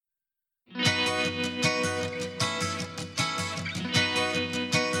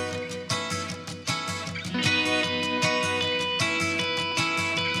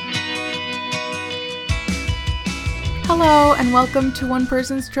Hello, and welcome to One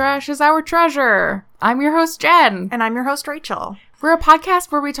Person's Trash is Our Treasure. I'm your host, Jen. And I'm your host, Rachel. We're a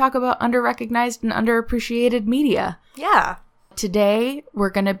podcast where we talk about underrecognized and underappreciated media. Yeah. Today,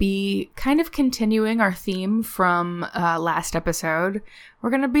 we're going to be kind of continuing our theme from last episode. We're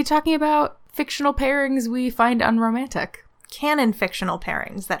going to be talking about fictional pairings we find unromantic. Canon fictional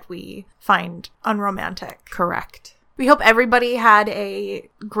pairings that we find unromantic. Correct. We hope everybody had a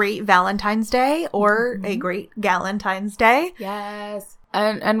great Valentine's Day or a great Galentine's Day. Yes.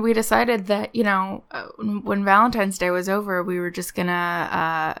 And we decided that, when Valentine's Day was over, we were just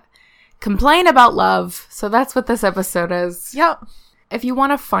gonna complain about love. So that's what this episode is. Yep. If you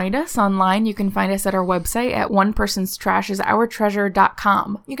want to find us online, you can find us at our website at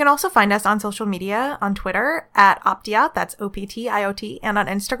onepersonstrashisourtreasure.com. You can also find us on social media, on Twitter at Optiot, that's OPTIOT, and on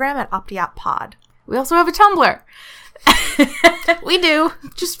Instagram at OptiotPod. We also have a Tumblr. We do.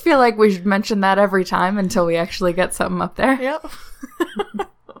 Just feel like we should mention that every time until we actually get something up there. Yep.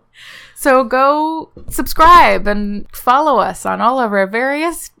 So go subscribe and follow us on all of our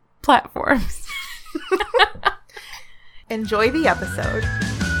various platforms. Enjoy the episode.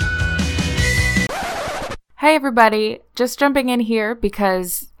 Hey everybody, just jumping in here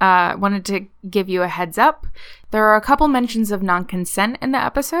because I wanted to give you a heads up. There are a couple mentions of non-consent in the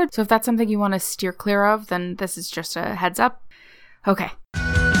episode, so if that's something you want to steer clear of, then this is just a heads up. Okay.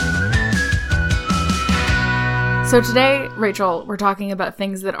 So today, Rachel, we're talking about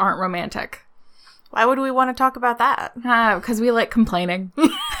things that aren't romantic. Why would we want to talk about that? Because we like complaining.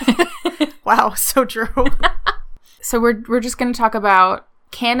 Wow, so true. So we're just going to talk about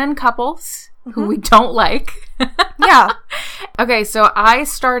canon couples who we don't like. Yeah. Okay, so I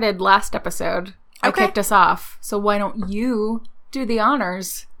started last episode. I Okay. kicked us off. So why don't you do the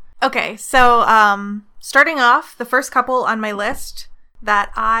honors? Okay, so starting off, the first couple on my list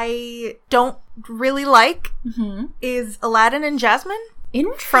that I don't really like is Aladdin and Jasmine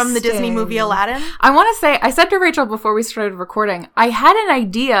from the Disney movie Aladdin. I want to say, I said to Rachel before we started recording, I had an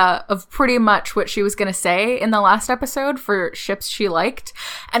idea of pretty much what she was going to say in the last episode for ships she liked.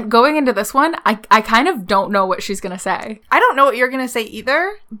 And going into this one, I kind of don't know what she's going to say. I don't know what you're going to say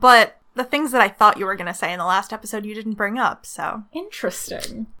either, but the things that I thought you were going to say in the last episode you didn't bring up, so.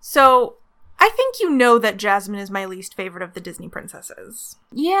 Interesting. So, I think you know that Jasmine is my least favorite of the Disney princesses.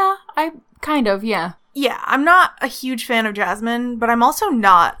 Yeah, yeah. Yeah, I'm not a huge fan of Jasmine, but I'm also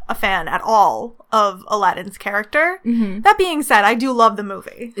not a fan at all of Aladdin's character. Mm-hmm. That being said, I do love the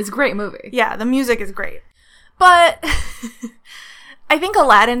movie. It's a great movie. Yeah, the music is great. But I think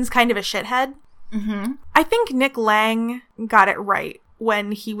Aladdin's kind of a shithead. Mm-hmm. I think Nick Lang got it right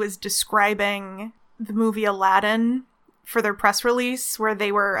when he was describing the movie Aladdin for their press release where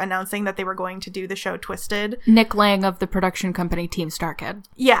they were announcing that they were going to do the show Twisted. Nick Lang of the production company Team Starkid.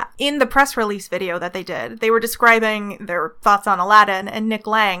 Yeah, in the press release video that they did, they were describing their thoughts on Aladdin, and Nick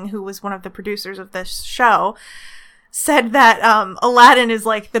Lang, who was one of the producers of this show, said that Aladdin is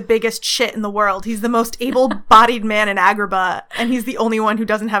like the biggest shit in the world. He's the most able-bodied man in Agrabah, and he's the only one who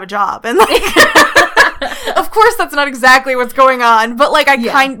doesn't have a job. And like, of course that's not exactly what's going on, but like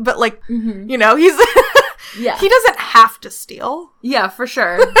he's Yeah. He doesn't have to steal. Yeah, for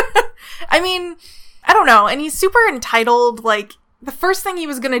sure. I mean, I don't know. And he's super entitled. Like, the first thing he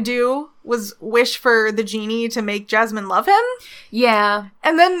was going to do was wish for the genie to make Jasmine love him. Yeah.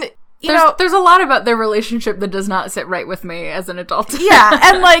 And then, there's a lot about their relationship that does not sit right with me as an adult. Yeah.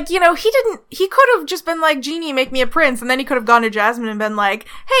 And like, he could have just been like, genie, make me a prince. And then he could have gone to Jasmine and been like,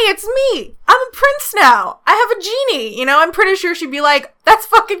 hey, it's me. I'm a prince now. I have a genie. I'm pretty sure she'd be like, that's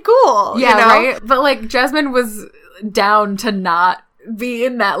fucking cool. Yeah, right? But like, Jasmine was down to not be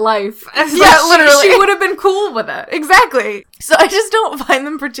in that life. Yeah, literally. She would have been cool with it. Exactly. So I just don't find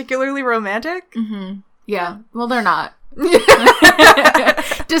them particularly romantic. Mm-hmm. Yeah. Well, they're not.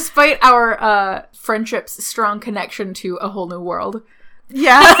 Despite our friendship's strong connection to A Whole New World.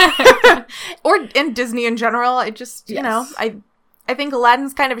 Yeah. Or in Disney in general. I just, I think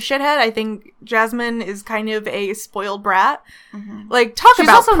Aladdin's kind of a shithead. I think Jasmine is kind of a spoiled brat. Mm-hmm. Like, she's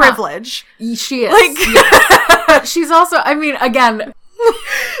about privilege. She is. Like, yeah. She's also, I mean, again,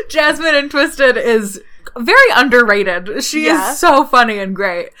 Jasmine in Twisted is very underrated. She is so funny and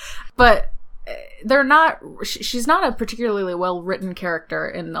great. But she's not a particularly well-written character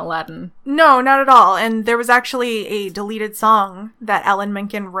in Aladdin. No, not at all. And there was actually a deleted song that Ellen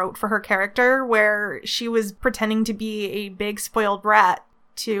Menken wrote for her character where she was pretending to be a big spoiled brat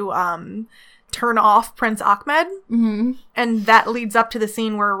to turn off Prince Ahmed. Mm-hmm. And that leads up to the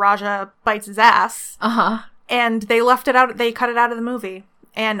scene where Raja bites his ass. Uh-huh. And they left it out. They cut it out of the movie.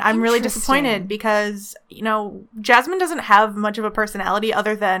 And I'm really disappointed because, you know, Jasmine doesn't have much of a personality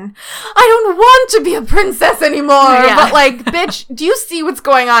other than, I don't want to be a princess anymore. Yeah. But, like, bitch, do you see what's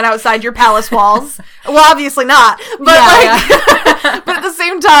going on outside your palace walls? Well, obviously not. But, but at the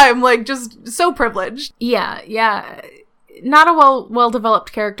same time, like, just so privileged. Yeah. Not a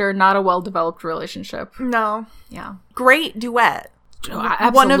well-developed character, not a well-developed relationship. No. Yeah. Great duet.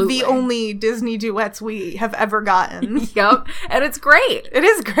 Absolutely. One of the only Disney duets we have ever gotten. Yep. And it's great. It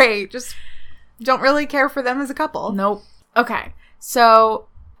is great. Just don't really care for them as a couple. Nope. Okay. So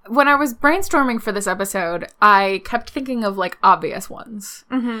when I was brainstorming for this episode, I kept thinking of, like, obvious ones.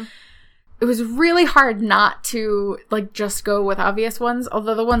 Mm-hmm. It was really hard not to, like, just go with obvious ones,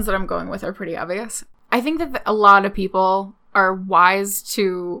 although the ones that I'm going with are pretty obvious. I think that a lot of people are wise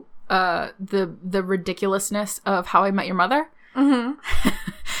to the ridiculousness of How I Met Your Mother. Mm-hmm.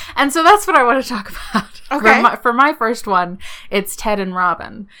 And so that's what I want to talk about. Okay. For my first one, it's Ted and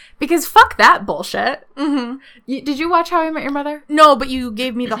Robin. Because fuck that bullshit. Mm-hmm. Did you watch How I Met Your Mother? No, but you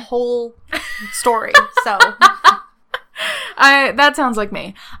gave me the whole story, so. That sounds like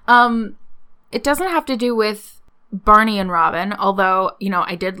me. It doesn't have to do with Barney and Robin, although, you know,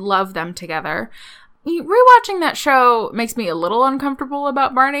 I did love them together. Rewatching that show makes me a little uncomfortable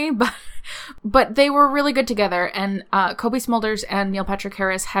about Barney, but they were really good together, and Cobie Smulders and Neil Patrick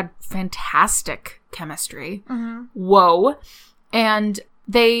Harris had fantastic chemistry. Mm-hmm. Whoa. And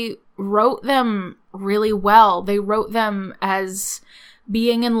they wrote them really well. They wrote them as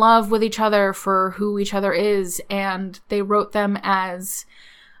being in love with each other for who each other is, and they wrote them as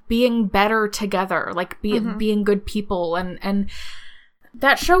being better together, like being good people, and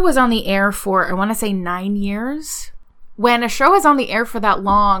that show was on the air for, I want to say, 9 years. When a show is on the air for that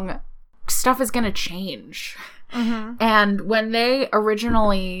long, stuff is going to change. Mm-hmm. And when they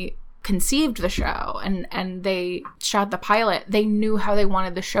originally conceived the show and they shot the pilot, they knew how they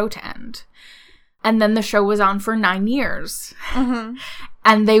wanted the show to end. And then the show was on for 9 years. Mm-hmm.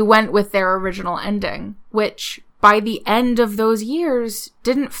 And they went with their original ending, which by the end of those years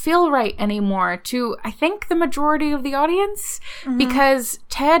didn't feel right anymore to, I think, the majority of the audience, because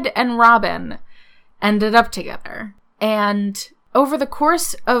Ted and Robin ended up together. And over the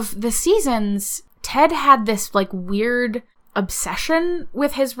course of the seasons, Ted had this, like, weird obsession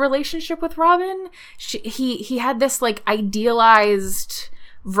with his relationship with Robin. He had this, like, idealized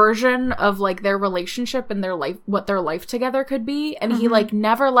version of, like, their relationship and their life, what their life together could be, and he, like,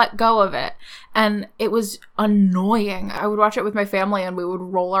 never let go of it, and it was annoying. I would watch it with my family and we would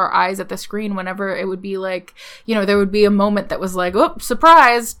roll our eyes at the screen whenever it would be like, you know, there would be a moment that was like, oh,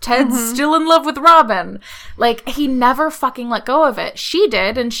 surprise, Ted's still in love with Robin. Like, he never fucking let go of it. She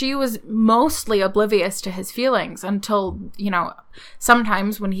did, and she was mostly oblivious to his feelings until, you know,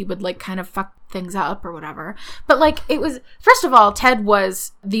 sometimes when he would, like, kind of fuck things up or whatever. But, like, it was, first of all, Ted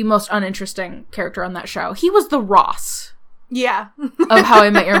was the most uninteresting character on that show. He was the Ross. Yeah. of How I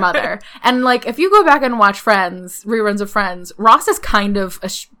Met Your Mother. And, like, if you go back and watch Friends, reruns of Friends, Ross is kind of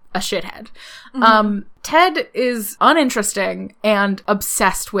a shithead. Ted is uninteresting and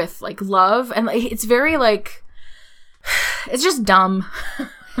obsessed with, like, love. And, like, it's very, like, it's just dumb.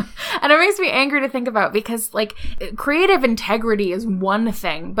 And it makes me angry to think about because, like, creative integrity is one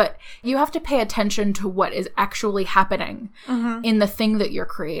thing, but you have to pay attention to what is actually happening in the thing that you're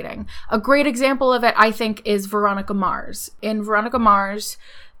creating. A great example of it, I think, is Veronica Mars. In Veronica Mars,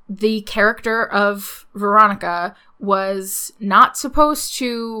 the character of Veronica was not supposed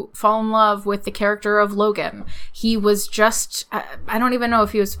to fall in love with the character of Logan. He was just, I don't even know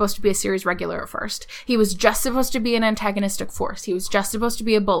if he was supposed to be a series regular at first. He was just supposed to be an antagonistic force. He was just supposed to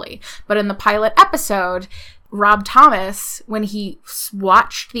be a bully. But in the pilot episode, Rob Thomas, when he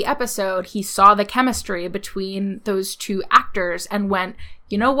watched the episode, he saw the chemistry between those two actors and went,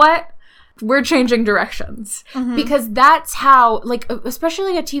 you know what? We're changing directions. Because that's how, like,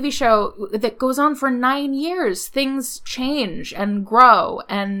 especially a TV show that goes on for 9 years, things change and grow.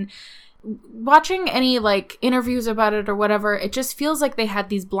 And watching any, like, interviews about it or whatever, it just feels like they had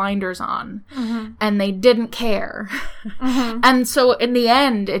these blinders on and they didn't care. And so in the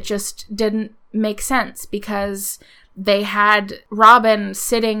end, it just didn't make sense because they had Robin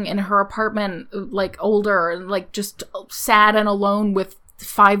sitting in her apartment, like, older and, like, just sad and alone with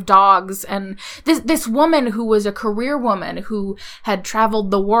 5 dogs, and this woman who was a career woman who had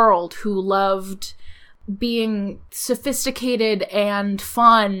traveled the world, who loved being sophisticated and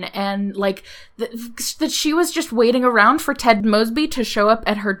fun, and, like, that she was just waiting around for Ted Mosby to show up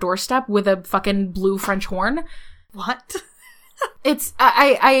at her doorstep with a fucking blue French horn. What?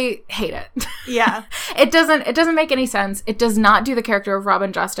 I hate it. Yeah. It doesn't make any sense. It does not do the character of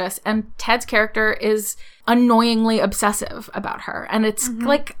Robin justice, and Ted's character is annoyingly obsessive about her, and it's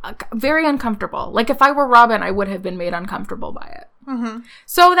like very uncomfortable. Like if I were Robin, I would have been made uncomfortable by it.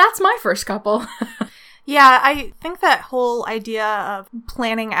 So that's my first couple. Yeah, I think that whole idea of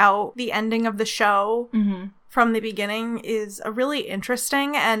planning out the ending of the show from the beginning is a really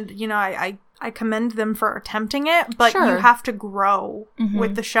interesting, and, you know, I commend them for attempting it, but you have to grow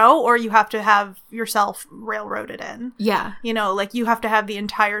with the show, or you have to have yourself railroaded in. Yeah. You know, like, you have to have the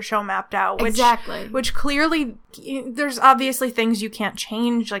entire show mapped out. Which clearly, there's obviously things you can't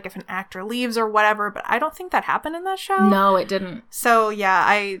change, like if an actor leaves or whatever, but I don't think that happened in that show. No, it didn't. So,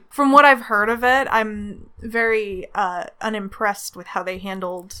 yeah, from what I've heard of it, I'm very unimpressed with how they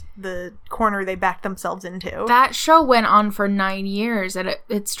handled the corner they backed themselves into. That show went on for 9 years, and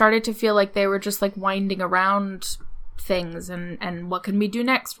it started to feel like they were just like winding around things and what can we do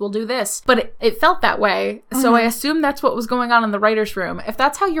next? We'll do this. But it felt that way. So I assume that's what was going on in the writer's room. If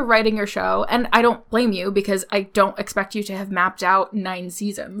that's how you're writing your show, and I don't blame you because I don't expect you to have mapped out 9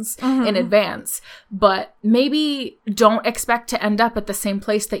 seasons in advance, but maybe don't expect to end up at the same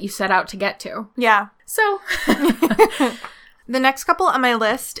place that you set out to get to. Yeah. So the next couple on my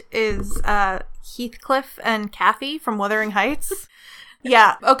list is Heathcliff and Kathy from Wuthering Heights.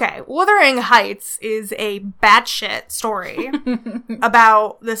 Yeah, okay. Wuthering Heights is a batshit story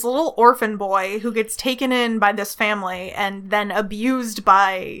about this little orphan boy who gets taken in by this family and then abused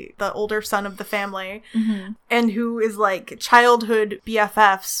by the older son of the family, and who is like childhood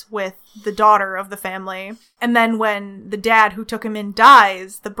BFFs with the daughter of the family. And then when the dad who took him in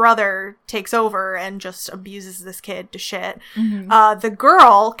dies, the brother takes over and just abuses this kid to shit. The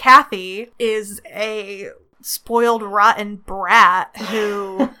girl, Kathy, is a spoiled, rotten brat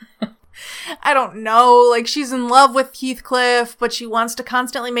who, I don't know, like, she's in love with Heathcliff, but she wants to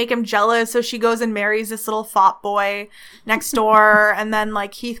constantly make him jealous, so she goes and marries this little fop boy next door, and then,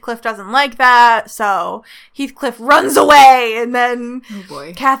 like, Heathcliff doesn't like that, so Heathcliff runs away, and then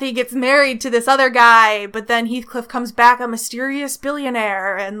Kathy gets married to this other guy, but then Heathcliff comes back a mysterious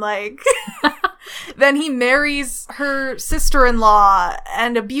billionaire, and, like... Then he marries her sister-in-law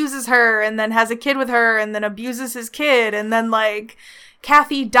and abuses her and then has a kid with her and then abuses his kid, and then, like,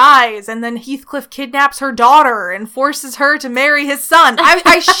 Kathy dies and then Heathcliff kidnaps her daughter and forces her to marry his son.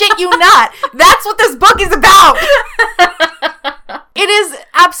 I shit you not. That's what this book is about. It is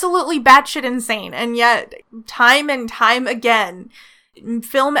absolutely batshit insane, and yet time and time again,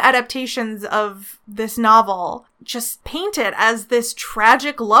 film adaptations of this novel just paint it as this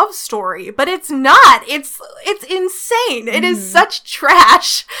tragic love story, but it's not. It's insane. It is such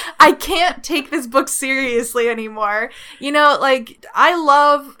trash. I can't take this book seriously anymore. You know, like, I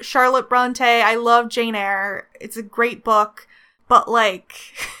love Charlotte Bronte. I love Jane Eyre. It's a great book, but, like,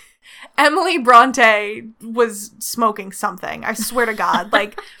 Emily Bronte was smoking something. I swear to God.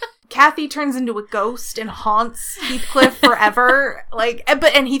 Like, Kathy turns into a ghost and haunts Heathcliff forever. Like,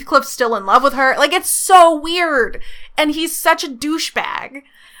 and Heathcliff's still in love with her. Like, it's so weird. And he's such a douchebag.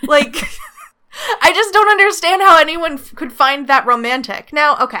 Like, I just don't understand how anyone could find that romantic.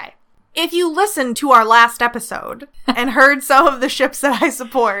 Now, okay, if you listened to our last episode and heard some of the ships that I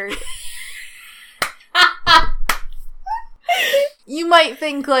support, you might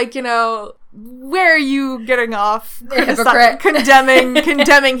think, like, you know, where are you getting off condemning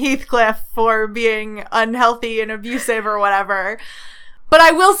Heathcliff for being unhealthy and abusive or whatever? But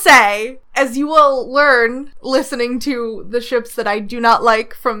I will say, as you will learn listening to the ships that I do not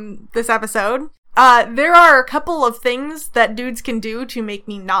like from this episode, there are a couple of things that dudes can do to make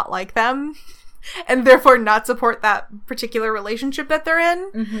me not like them, and therefore not support that particular relationship that they're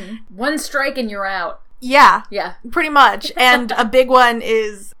in. One strike and you're out. Yeah, pretty much. And a big one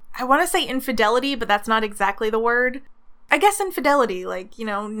is, I want to say infidelity, but that's not exactly the word. I guess infidelity, like, you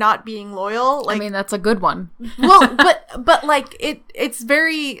know, not being loyal. Like, I mean, that's a good one. Well, but like, it's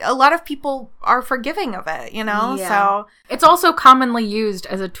very, a lot of people are forgiving of it, you know? Yeah. So it's also commonly used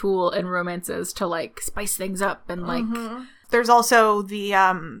as a tool in romances to, like, spice things up and, like... There's also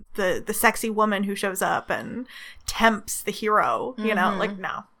the sexy woman who shows up and tempts the hero, you know? Like,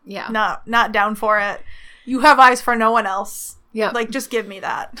 no. Yeah. Not down for it. You have eyes for no one else. Yeah. Like, just give me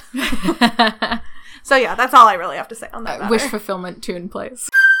that. So, yeah, that's all I really have to say on that matter. Wish fulfillment tune plays.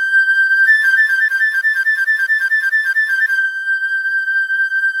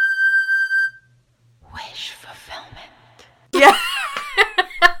 Wish fulfillment. Yeah.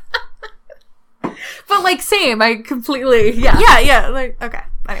 But, like, same. I completely, Yeah, like, okay.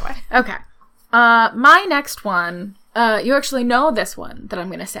 Anyway. Okay. My next one You actually know this one that I'm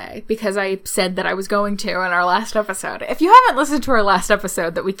going to say because I said that I was going to in our last episode. If you haven't listened to our last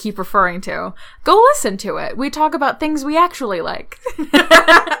episode that we keep referring to, go listen to it. We talk about things we actually like.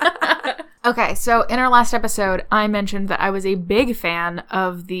 Okay, so in our last episode, I mentioned that I was a big fan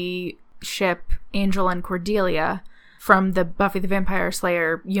of the ship Angel and Cordelia from the Buffy the Vampire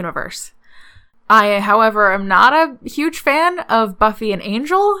Slayer universe. I, however, am not a huge fan of Buffy and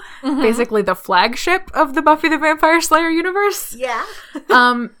Angel, basically the flagship of the Buffy the Vampire Slayer universe. Yeah.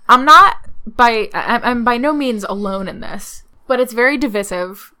 I'm by no means alone in this, but it's very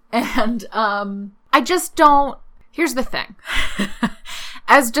divisive, and I just don't. Here's the thing.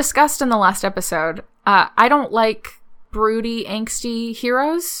 As discussed in the last episode, I don't like broody, angsty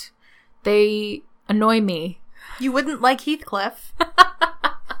heroes. They annoy me. You wouldn't like Heathcliff.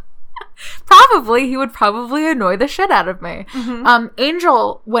 Probably. He would probably annoy the shit out of me.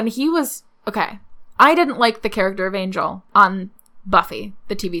 Angel, when he was... Okay. I didn't like the character of Angel on Buffy,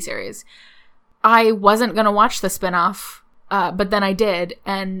 the TV series. I wasn't going to watch the spinoff, but then I did,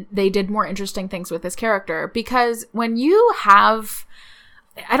 and they did more interesting things with his character. Because when you have...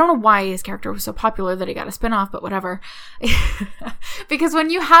 I don't know why his character was so popular that he got a spinoff, but whatever. Because when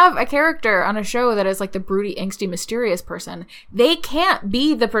you have a character on a show that is like the broody, angsty, mysterious person, they can't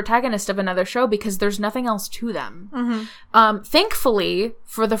be the protagonist of another show because there's nothing else to them. Thankfully,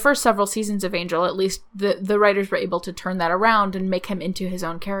 for the first several seasons of Angel, at least the writers were able to turn that around and make him into his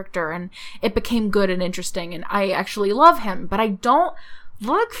own character, and it became good and interesting, and I actually love him, but I don't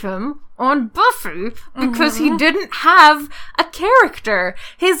like him on Buffy because he didn't have a character.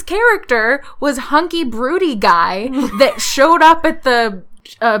 His character was hunky broody guy that showed up at the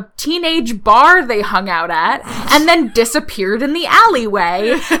teenage bar they hung out at and then disappeared in the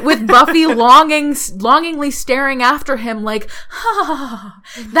alleyway with Buffy longingly staring after him like,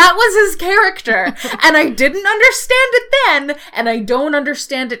 that was his character, and I didn't understand it then, and I don't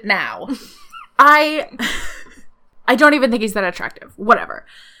understand it now. I don't even think he's that attractive. Whatever.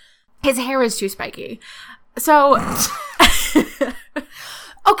 His hair is too spiky. So...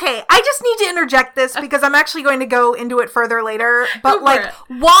 Okay, I just need to interject this because I'm actually going to go into it further later. But,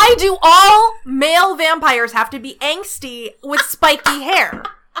 why do all male vampires have to be angsty with spiky hair?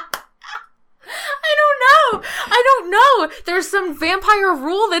 I don't know. There's some vampire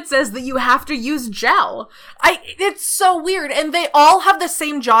rule that says that you have to use gel. It's so weird. And they all have the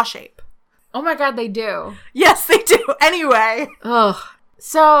same jaw shape. Oh my god, they do. Yes, they do. Anyway. Ugh.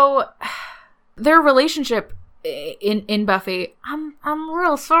 So, their relationship in Buffy, I'm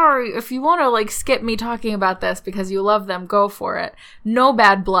real sorry. If you want to, skip me talking about this because you love them, go for it. No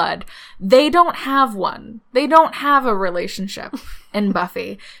bad blood. They don't have one. They don't have a relationship in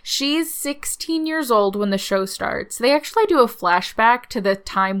Buffy. She's 16 years old when the show starts. They actually do a flashback to the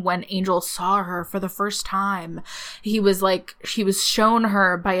time when Angel saw her for the first time. He was shown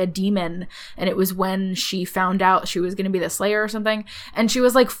her by a demon, and it was when she found out she was going to be the Slayer or something. And she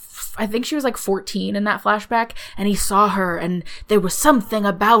was I think she was 14 in that flashback, and he saw her, and there was something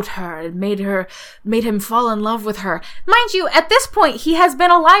about her. It made him fall in love with her. Mind you, at this point, he has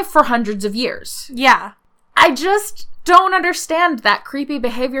been alive for hundreds of years. Yeah. I just don't understand that creepy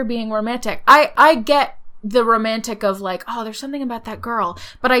behavior being romantic. I get the romantic of there's something about that girl,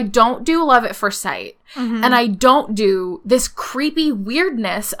 but I don't do love at first sight. And I don't do this creepy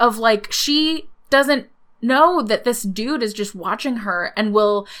weirdness of she doesn't know that this dude is just watching her and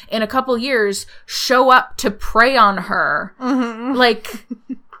will in a couple years show up to prey on her.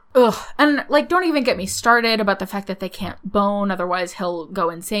 Ugh. And don't even get me started about the fact that they can't bone, otherwise he'll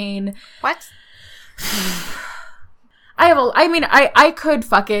go insane. What? I could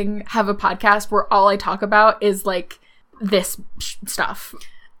fucking have a podcast where all I talk about is this stuff.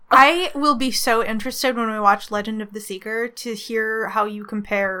 I will be so interested when we watch Legend of the Seeker to hear how you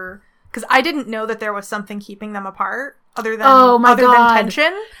compare, because I didn't know that there was something keeping them apart other than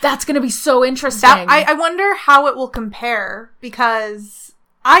tension. That's going to be so interesting. I wonder how it will compare, because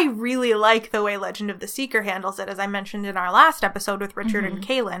I really like the way Legend of the Seeker handles it, as I mentioned in our last episode with Richard and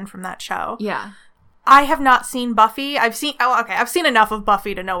Kaylin from that show. Yeah. I have not seen Buffy. I've seen enough of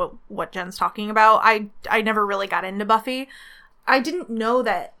Buffy to know what Jen's talking about. I never really got into Buffy. I didn't know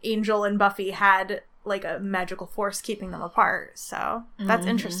that Angel and Buffy had a magical force keeping them apart. So that's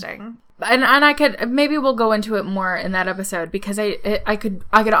interesting. And I could, maybe we'll go into it more in that episode, because I could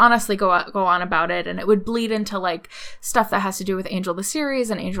honestly go on about it, and it would bleed into stuff that has to do with Angel the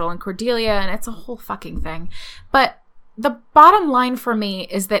series and Angel and Cordelia, and it's a whole fucking thing. But the bottom line for me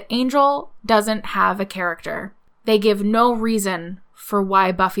is that Angel doesn't have a character. They give no reason for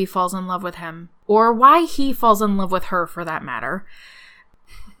why Buffy falls in love with him, or why he falls in love with her, for that matter.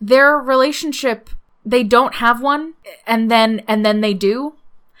 Their relationship they don't have one, and then they do,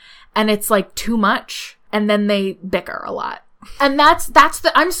 and it's like too much, and then they bicker a lot. And that's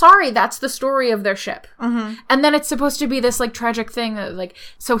the story of their ship. Mm-hmm. And then it's supposed to be this like tragic thing that, like,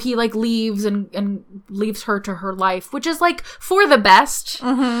 so he like leaves and leaves her to her life, which is like for the best.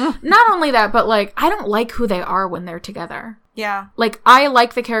 Mm-hmm. Not only that, but like, I don't like who they are when they're together. Yeah. Like, I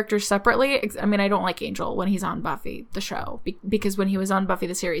like the characters separately. I mean, I don't like Angel when he's on Buffy, the show, because when he was on Buffy,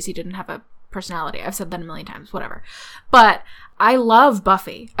 the series, he didn't have a personality. I've said that a million times, whatever. But I love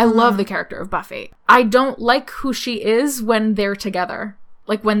Buffy. I love the character of Buffy. I don't like who she is when they're together.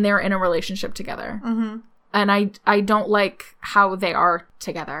 Like, when they're in a relationship together. Mm-hmm. And I don't like how they are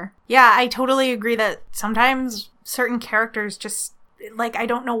together. Yeah, I totally agree that sometimes certain characters just, like, I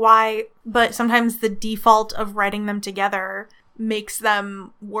don't know why, but sometimes the default of writing them together makes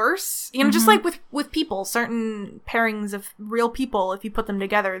them worse. You know, mm-hmm. just like with people, certain pairings of real people, if you put them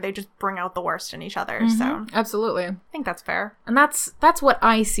together, they just bring out the worst in each other. Mm-hmm. So absolutely. I think that's fair. And that's what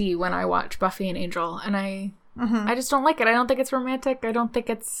I see when I watch Buffy and Angel, and I just don't like it. I don't think it's romantic. I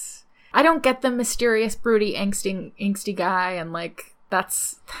don't get the mysterious, broody, angsty guy, and like,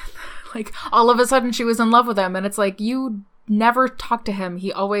 that's like, all of a sudden she was in love with him, and it's like, you never talk to him.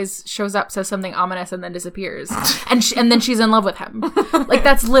 He always shows up, says something ominous, and then disappears. and then she's in love with him. Like,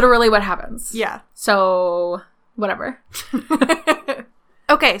 that's literally what happens. Yeah. So, whatever.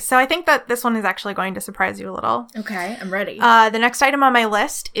 Okay, so I think that this one is actually going to surprise you a little. Okay, I'm ready. The next item on my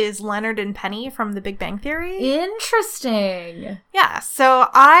list is Leonard and Penny from The Big Bang Theory. Interesting. Yeah, so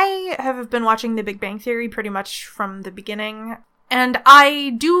I have been watching The Big Bang Theory pretty much from the beginning. And I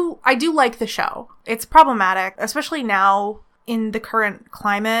do like the show. It's problematic, especially now in the current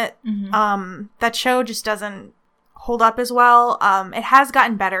climate. Mm-hmm. That show just doesn't hold up as well. It has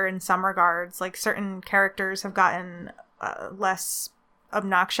gotten better in some regards. Like, certain characters have gotten less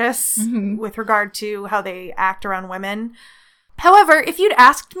obnoxious mm-hmm. with regard to how they act around women. However, if you'd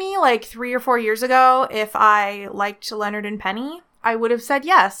asked me like 3 or 4 years ago if I liked Leonard and Penny, I would have said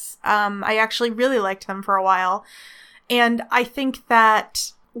yes. I actually really liked them for a while. And I think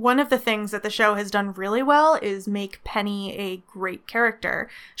that one of the things that the show has done really well is make Penny a great character.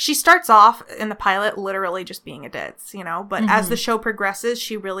 She starts off in the pilot literally just being a ditz, you know, but mm-hmm. as the show progresses,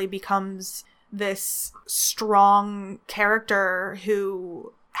 she really becomes this strong character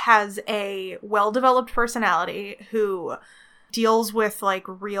who has a well-developed personality, who deals with like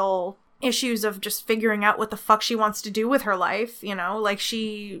real issues of just figuring out what the fuck she wants to do with her life, you know? Like,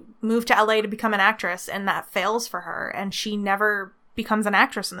 she moved to LA to become an actress, and that fails for her, and she never becomes an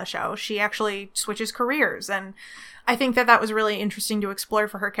actress in the show. She actually switches careers, and I think that was really interesting to explore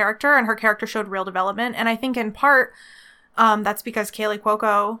for her character, and her character showed real development, and I think in part, that's because Kaylee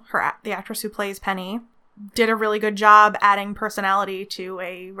Cuoco, the actress who plays Penny, did a really good job adding personality to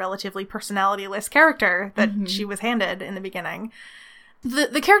a relatively personality-less character that mm-hmm. she was handed in the beginning.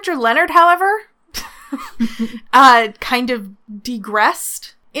 The character Leonard, however, kind of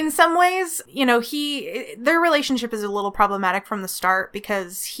degressed in some ways. You know, their relationship is a little problematic from the start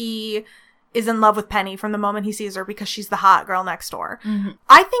because he is in love with Penny from the moment he sees her because she's the hot girl next door. Mm-hmm.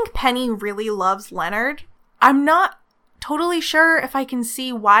 I think Penny really loves Leonard. I'm not totally sure if I can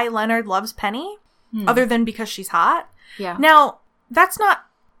see why Leonard loves Penny other than because she's hot. Yeah. Now, that's not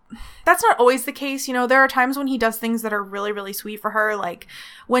always the case. You know, there are times when he does things that are really, really sweet for her. Like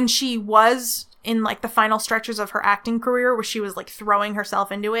when she was in like the final stretches of her acting career where she was like throwing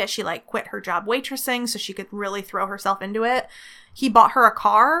herself into it. She like quit her job waitressing so she could really throw herself into it. He bought her a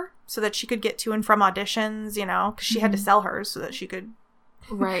car so that she could get to and from auditions, you know, because she had to sell hers so that she could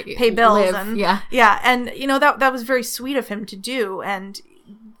pay bills. And yeah. And you know, that was very sweet of him to do. And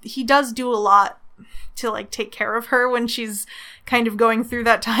he does do a lot to like take care of her when she's kind of going through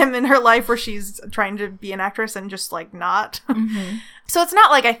that time in her life where she's trying to be an actress and just like not. Mm-hmm. So it's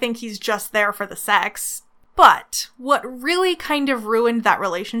not like I think he's just there for the sex. But what really kind of ruined that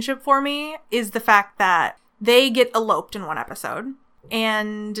relationship for me is the fact that they get eloped in one episode.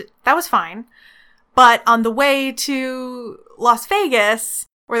 And that was fine. But on the way to Las Vegas,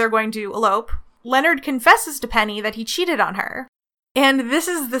 where they're going to elope, Leonard confesses to Penny that he cheated on her. And this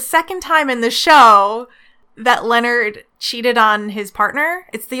is the second time in the show that Leonard cheated on his partner.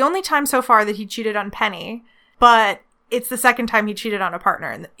 It's the only time so far that he cheated on Penny, but it's the second time he cheated on a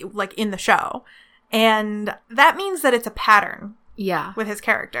partner in the show. And that means that it's a pattern. Yeah. With his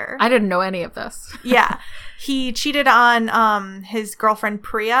character. I didn't know any of this. Yeah. He cheated on his girlfriend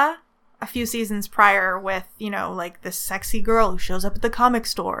Priya a few seasons prior with, you know, like this sexy girl who shows up at the comic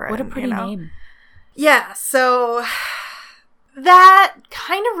store. What a pretty name. Yeah, so that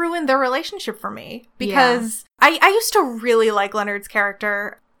kind of ruined their relationship for me because I used to really like Leonard's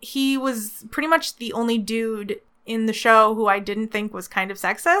character. he was pretty much the only dude in the show who I didn't think was kind of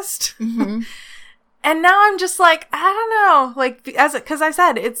sexist. Mm-hmm. And now I'm just like, I don't know, like, because I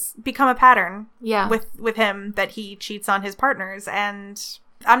said it's become a pattern with him that he cheats on his partners, and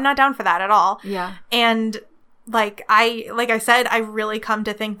I'm not down for that at all. Yeah. And like I said, I really come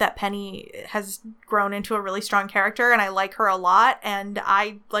to think that Penny has grown into a really strong character, and I like her a lot, and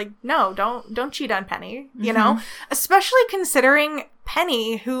I like, no, don't cheat on Penny, you know, especially considering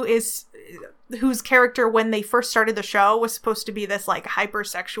Penny, whose character when they first started the show was supposed to be this like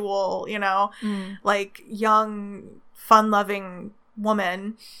hypersexual, you know, like young, fun-loving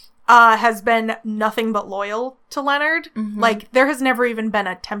woman, has been nothing but loyal to Leonard. Like, there has never even been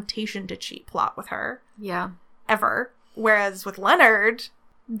a temptation to cheat plot with her. Yeah. Ever. Whereas with Leonard,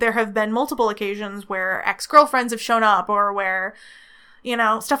 there have been multiple occasions where ex-girlfriends have shown up, or where, you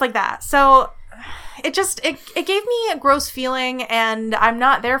know, stuff like that. So it gave me a gross feeling, and I'm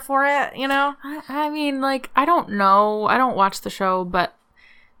not there for it, you know? I mean, like, I don't know. I don't watch the show, but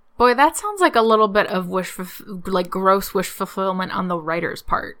boy, that sounds like a little bit of gross wish fulfillment on the writer's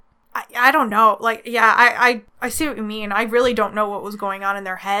part. I don't know. Like, yeah, I see what you mean. I really don't know what was going on in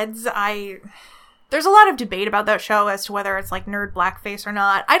their heads. There's a lot of debate about that show as to whether it's like nerd blackface or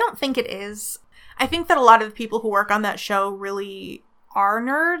not. I don't think it is. I think that a lot of the people who work on that show really are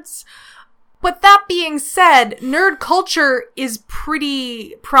nerds. But that being said, nerd culture is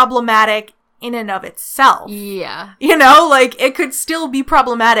pretty problematic in and of itself. Yeah. You know, like, it could still be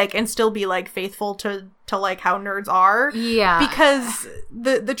problematic and still be, like, faithful to like, how nerds are. Yeah. Because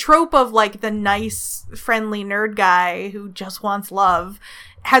the trope of, like, the nice, friendly nerd guy who just wants love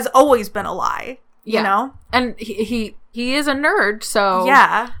has always been a lie. You know? And he is a nerd, so...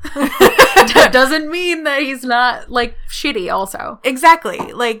 Yeah. That doesn't mean that he's not, like, shitty also. Exactly.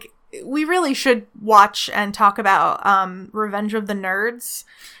 Like, we really should watch and talk about Revenge of the Nerds.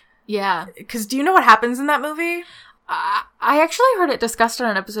 Yeah. Because do you know what happens in that movie? I actually heard it discussed on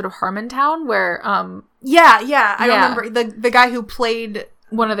an episode of Harmontown where... Yeah. I remember. The guy who played...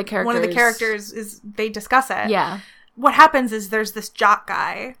 One of the characters they discuss it. Yeah. What happens is there's this jock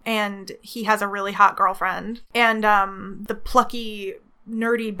guy, and he has a really hot girlfriend. And the plucky,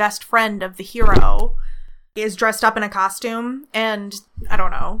 nerdy best friend of the hero is dressed up in a costume and, I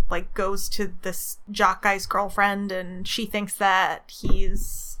don't know, like, goes to this jock guy's girlfriend, and she thinks that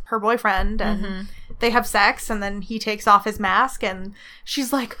he's her boyfriend, and they have sex, and then he takes off his mask, and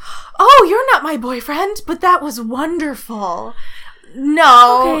she's like, "Oh, you're not my boyfriend, but that was wonderful."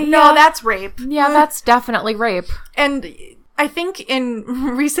 No, that's rape. Yeah, that's definitely rape. And I think in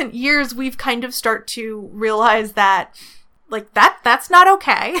recent years, we've kind of start to realize that, like, that's not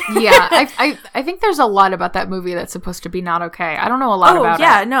okay. Yeah, I think there's a lot about that movie that's supposed to be not okay. I don't know a lot about it. Oh,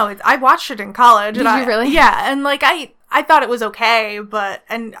 yeah, no, I watched it in college. Did you really? Yeah, and, like, I thought it was okay,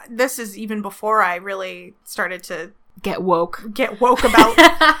 and this is even before I really started to get woke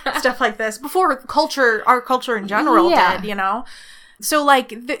about stuff like this. Before our culture in general did, you know? So,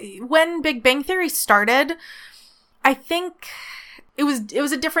 like, when Big Bang Theory started, I think it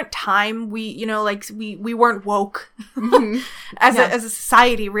was a different time. We weren't woke as a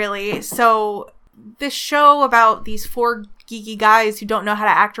society, really. So this show about these 4 geeky guys who don't know how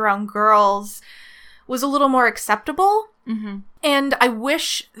to act around girls was a little more acceptable. And I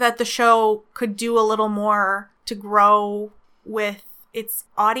wish that the show could do a little more to grow with its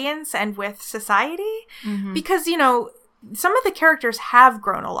audience and with society. Because, you know, some of the characters have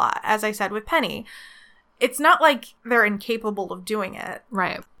grown a lot, as I said with Penny. It's not like they're incapable of doing it.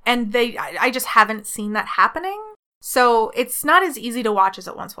 Right. And I just haven't seen that happening. So it's not as easy to watch as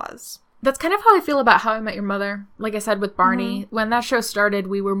it once was. That's kind of how I feel about How I Met Your Mother. Like I said with Barney, when that show started,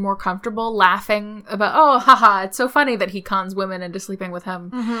 we were more comfortable laughing about, oh, haha, it's so funny that he cons women into sleeping with him.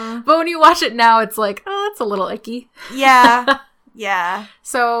 But when you watch it now, it's like, oh, it's a little icky. Yeah. Yeah.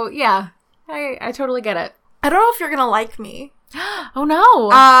 So, yeah, I totally get it. I don't know if you're gonna like me. Oh,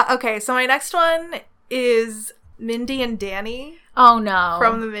 no. Okay, so my next one is Mindy and Danny. Oh, no.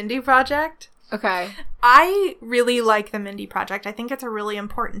 From the Mindy Project. Okay. I really like the Mindy Project. I think it's a really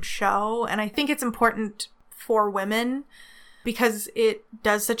important show, and I think it's important for women because it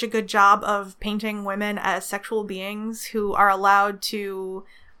does such a good job of painting women as sexual beings who are allowed to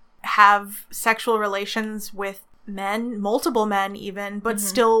have sexual relations with men, multiple men even, but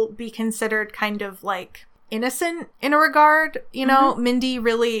still be considered kind of like innocent in a regard. You know, Mindy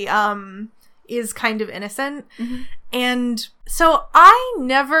really is kind of innocent. And so I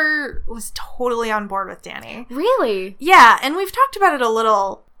never was totally on board with Danny. Really? Yeah, and we've talked about it a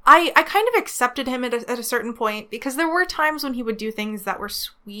little. I kind of accepted him at a certain point because there were times when he would do things that were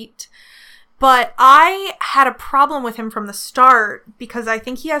sweet, But I had a problem with him from the start because I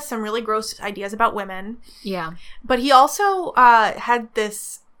think he has some really gross ideas about women. Yeah. But he also had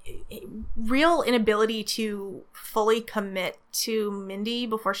this real inability to fully commit to Mindy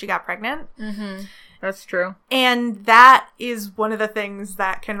before she got pregnant. Mm-hmm. That's true. And that is one of the things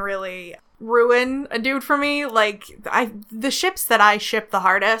that can really ruin a dude for me. Like, the ships that I ship the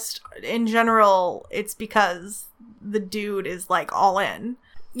hardest, in general, it's because the dude is, like, all in.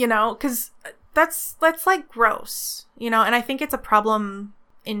 You know, because that's like gross, you know, and I think it's a problem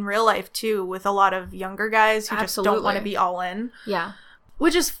in real life too with a lot of younger guys who just don't want to be all in. Yeah.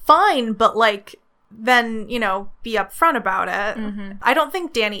 Which is fine, but like, then, you know, be upfront about it. Mm-hmm. I don't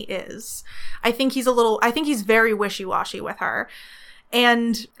think Danny is. I think he's very wishy-washy with her.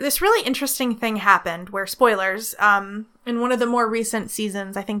 And this really interesting thing happened where, spoilers, in one of the more recent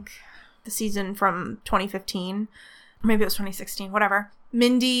seasons, I think the season from 2015, maybe it was 2016, whatever,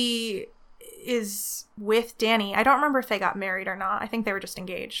 Mindy is with Danny. I don't remember if they got married or not. I think they were just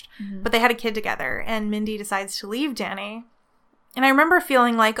engaged. Mm-hmm. But they had a kid together, and Mindy decides to leave Danny. And I remember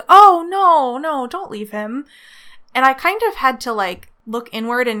feeling like, oh, no, don't leave him. And I kind of had to, like, look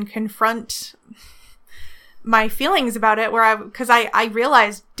inward and confront my feelings about it, because I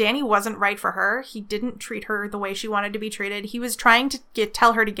realized Danny wasn't right for her. He didn't treat her the way she wanted to be treated. He was trying to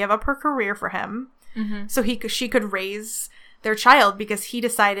tell her to give up her career for him, mm-hmm. so she could raise their child, because he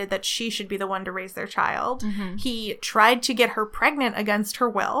decided that she should be the one to raise their child. Mm-hmm. He tried to get her pregnant against her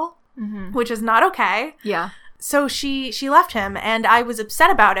will, mm-hmm. which is not okay. Yeah. So she left him, and I was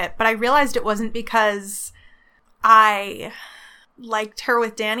upset about it, but I realized it wasn't because I liked her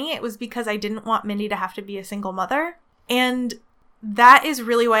with Danny. It was because I didn't want Mindy to have to be a single mother. And that is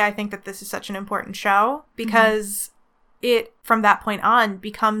really why I think that this is such an important show, because mm-hmm. it, from that point on,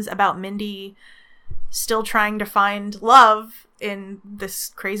 becomes about Mindy still trying to find love in this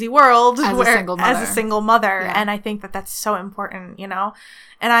crazy world as a single mother. Yeah. And I think that that's so important, you know?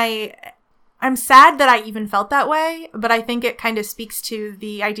 And I'm sad that I even felt that way, but I think it kind of speaks to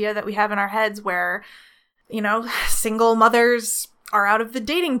the idea that we have in our heads where, you know, single mothers are out of the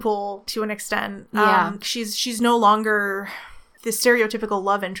dating pool to an extent. Yeah. She's no longer the stereotypical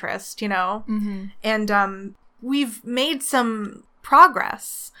love interest, you know? Mm-hmm. And we've made some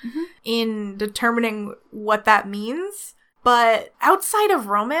progress mm-hmm. in determining what that means, but outside of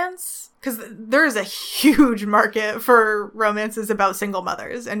romance, because there is a huge market for romances about single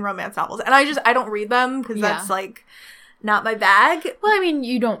mothers and romance novels, and I don't read them because that's like not my bag. Well, I mean,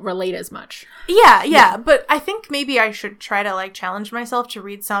 you don't relate as much. Yeah, but I think maybe I should try to, like, challenge myself to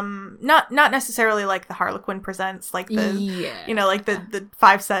read some, not necessarily like the Harlequin Presents, like the, you know, like the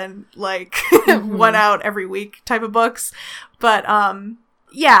 5-cent, like, mm-hmm. one out every week type of books. But,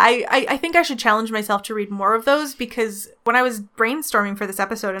 yeah, I think I should challenge myself to read more of those, because when I was brainstorming for this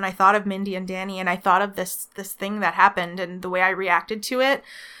episode and I thought of Mindy and Danny and I thought of this thing that happened and the way I reacted to it,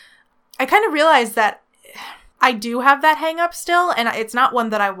 I kind of realized that I do have that hang up still, and it's not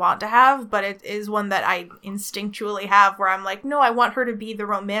one that I want to have, but it is one that I instinctually have, where I'm like, no, I want her to be the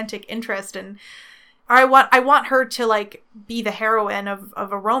romantic interest, or I want her to, like, be the heroine of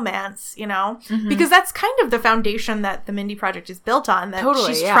a romance, you know? Mm-hmm. Because that's kind of the foundation that the Mindy Project is built on, that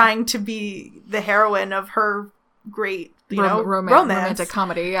she's trying to be the heroine of her great, romance. Romantic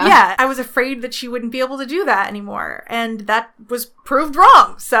comedy, yeah. Yeah, I was afraid that she wouldn't be able to do that anymore, and that was proved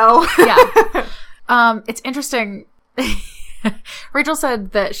wrong, so... Yeah. It's interesting. Rachel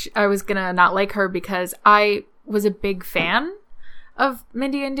said that I was gonna not like her because I was a big fan of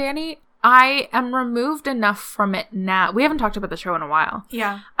Mindy and Danny. I am removed enough from it now. We haven't talked about the show in a while.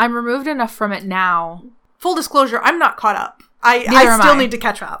 Yeah. I'm removed enough from it now. Full disclosure, I'm not caught up. I still need to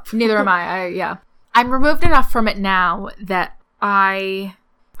catch up. Neither am I. I'm removed enough from it now that I'm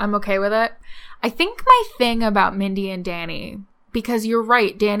okay with it. I think my thing about Mindy and Danny, because you're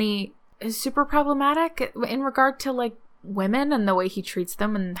right, Danny is super problematic in regard to, like, women and the way he treats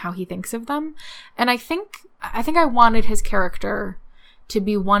them and how he thinks of them. And I think I wanted his character to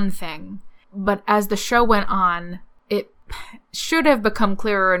be one thing, but as the show went on, it should have become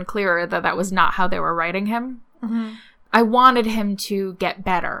clearer and clearer that was not how they were writing him. Mm-hmm. I wanted him to get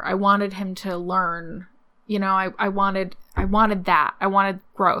better. I wanted him to learn. You know, I wanted that. I wanted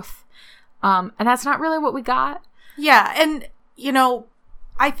growth. And that's not really what we got. Yeah, and, you know,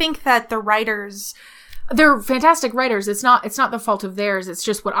 I think that the writers, they're fantastic writers. It's not the fault of theirs. It's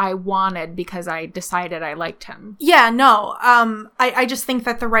just what I wanted because I decided I liked him. Yeah, no. I just think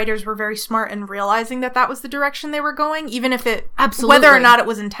that the writers were very smart in realizing that was the direction they were going, even if it, absolutely, whether or not it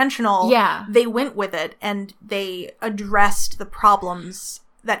was intentional. Yeah, they went with it and they addressed the problems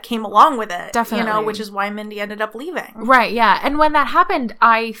that came along with it. Definitely. You know, which is why Mindy ended up leaving. Right, yeah. And when that happened,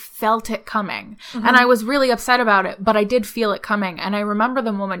 I felt it coming. Mm-hmm. And I was really upset about it, but I did feel it coming. And I remember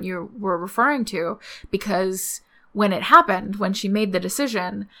the moment you were referring to, because when it happened, when she made the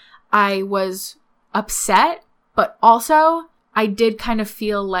decision, I was upset, but also I did kind of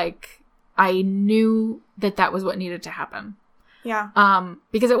feel like I knew that that was what needed to happen. Yeah.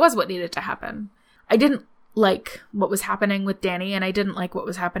 Because it was what needed to happen. I didn't like what was happening with Danny, and I didn't like what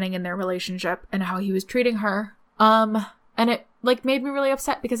was happening in their relationship and how he was treating her. And it like made me really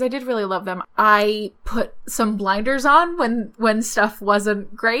upset because I did really love them. I put some blinders on when stuff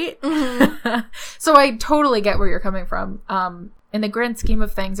wasn't great. Mm-hmm. So I totally get where you're coming from. In the grand scheme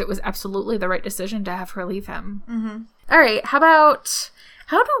of things, it was absolutely the right decision to have her leave him. Mm-hmm. All right,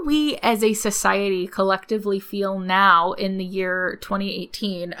 how do we as a society collectively feel now in the year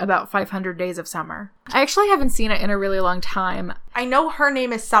 2018 about 500 Days of Summer? I actually haven't seen it in a really long time. I know her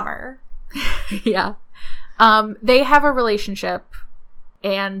name is Summer. Yeah. They have a relationship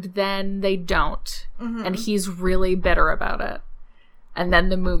and then they don't. Mm-hmm. And he's really bitter about it. And then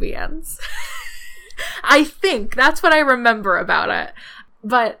the movie ends. I think that's what I remember about it.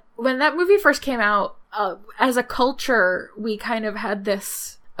 But when that movie first came out, as a culture, we kind of had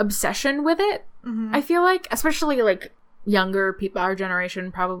this obsession with it. Mm-hmm. I feel like, especially like younger people, our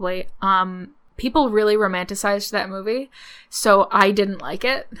generation probably, people really romanticized that movie. So I didn't like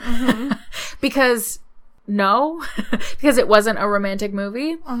it. Mm-hmm. because it wasn't a romantic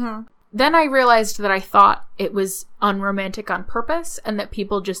movie. Mm-hmm. Then I realized that I thought it was unromantic on purpose and that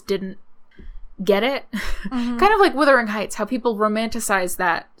people just didn't get it. Mm-hmm. Kind of like Wuthering Heights, how people romanticize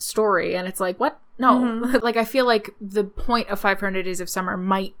that story and it's like, what? No. Mm-hmm. Like, I feel like the point of 500 Days of Summer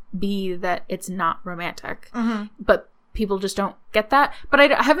might be that it's not romantic. Mm-hmm. But people just don't get that. But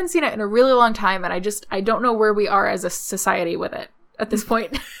I haven't seen it in a really long time, and I don't know where we are as a society with it at this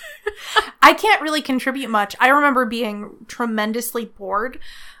point. I can't really contribute much. I remember being tremendously bored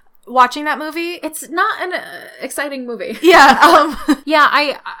watching that movie. It's not an exciting movie. Yeah. Yeah,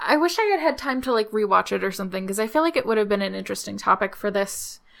 I wish I had time to like rewatch it or something, because I feel like it would have been an interesting topic for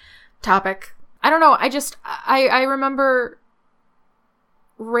this topic. I don't know. I remember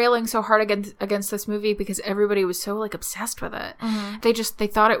railing so hard against this movie because everybody was so like obsessed with it. Mm-hmm. They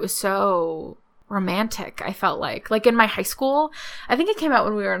thought it was so romantic. I felt like in my high school, I think it came out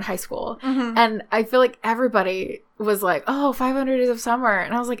when we were in high school. Mm-hmm. And I feel like everybody was like, oh, 500 Days of Summer.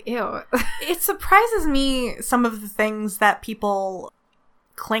 And I was like, ew. It surprises me some of the things that people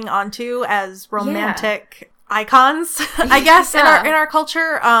cling onto as romantic icons, I guess, yeah. in our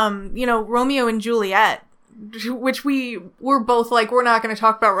culture. Romeo and Juliet, which we were both like, we're not going to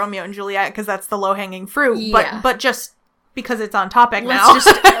talk about Romeo and Juliet because that's the low-hanging fruit. Yeah. But just because it's on topic now.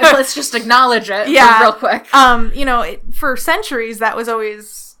 Let's just acknowledge it real quick. For centuries, that was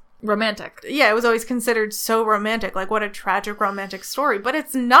always romantic. Yeah, it was always considered so romantic. Like, what a tragic romantic story. But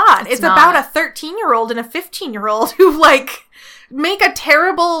it's not. It's about a 13-year-old and a 15-year-old who, like, make a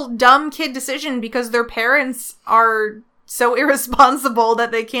terrible, dumb kid decision because their parents are so irresponsible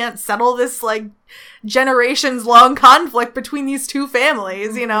that they can't settle this, like, generations-long conflict between these two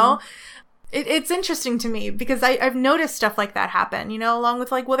families, you know? It's interesting to me because I've noticed stuff like that happen, along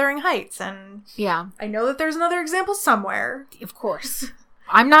with, like, Wuthering Heights. And yeah, I know that there's another example somewhere. Of course.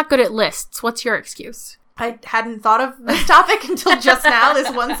 I'm not good at lists. What's your excuse? I hadn't thought of this topic until just now, this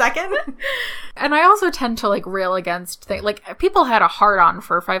 1 second. And I also tend to, like, rail against things. Like, people had a hard-on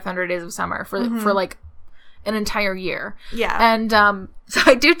for 500 Days of Summer for like, an entire year. Yeah. And so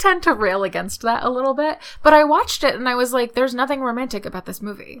I do tend to rail against that a little bit. But I watched it and I was like, there's nothing romantic about this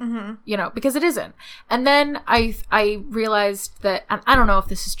movie. Mm-hmm. Because it isn't. And then I realized that, and I don't know if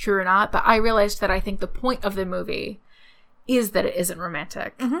this is true or not, but I realized that I think the point of the movie is that it isn't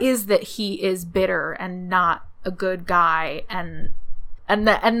romantic. Mm-hmm. Is that he is bitter and not a good guy, and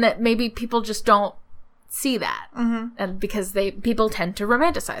that maybe people just don't see that. Mm-hmm. And because people tend to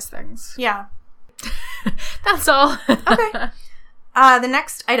romanticize things. Yeah. That's all. Okay. The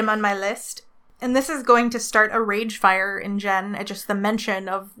next item on my list, and this is going to start a rage fire in Jen at just the mention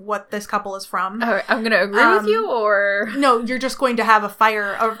of what this couple is from. Oh, I'm going to agree with you, or no? You're just going to have a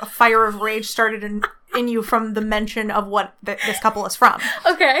fire of rage started in you from the mention of what this couple is from.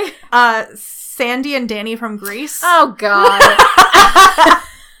 Okay. Sandy and Danny from Grease. Oh God.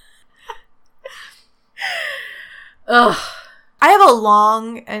 Ugh. I have a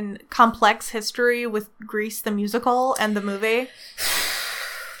long and complex history with Grease the musical and the movie.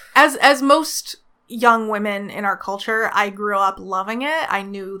 As most young women in our culture, I grew up loving it. I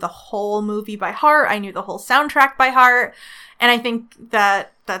knew the whole movie by heart. I knew the whole soundtrack by heart. And I think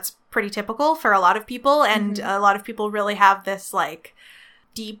that that's pretty typical for a lot of people. And a lot of people really have this, like,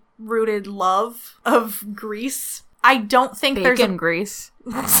 deep-rooted love of Grease. I don't think Bacon there's grease.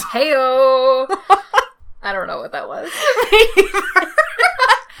 Heyo. I don't know what that was.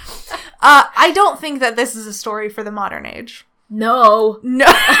 I don't think that this is a story for the modern age. No.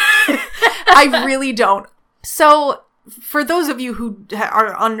 I really don't. So, for those of you who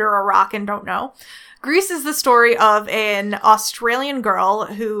are under a rock and don't know, Grease is the story of an Australian girl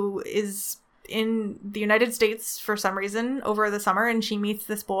who is in the United States for some reason over the summer, and she meets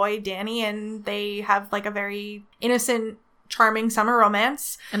this boy, Danny, and they have like a very innocent, charming summer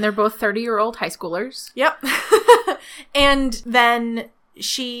romance. And they're both 30-year-old high schoolers. Yep. And then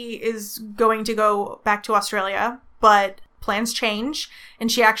she is going to go back to Australia, but plans change,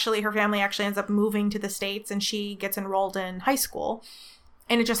 and her family actually ends up moving to the States, and she gets enrolled in high school.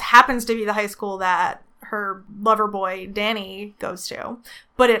 And it just happens to be the high school that her lover boy, Danny, goes to.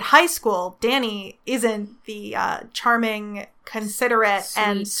 But at high school, Danny isn't the charming, considerate,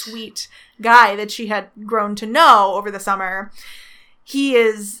 and sweet guy that she had grown to know over the summer. He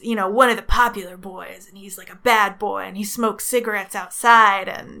is, one of the popular boys, and he's like a bad boy, and he smokes cigarettes outside,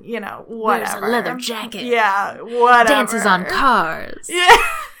 and, whatever. Wears a leather jacket. Yeah, whatever. Dances on cars. Yeah.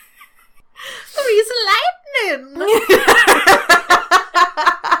 He's lightning.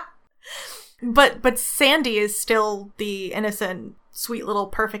 But Sandy is still the innocent, sweet little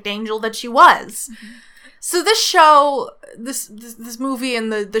perfect angel that she was. Mm-hmm. So this show, this movie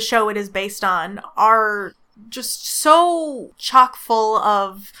and the show it is based on are just so chock full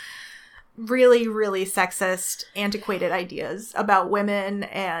of really, really sexist, antiquated ideas about women.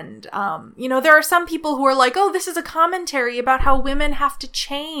 And, there are some people who are like, oh, this is a commentary about how women have to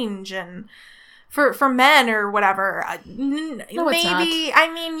change and for men or whatever. No, maybe, I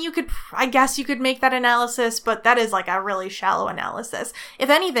mean, I guess you could make that analysis, but that is like a really shallow analysis. If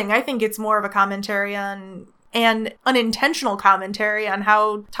anything, I think it's more of a commentary on and unintentional commentary on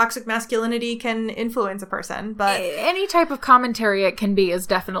how toxic masculinity can influence a person. But any type of commentary it can be is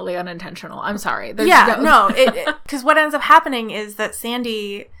definitely unintentional. I'm sorry. Because what ends up happening is that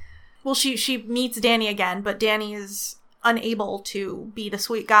Sandy, well, she meets Danny again, but Danny is unable to be the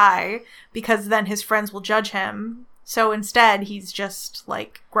sweet guy because then his friends will judge him. So instead, he's just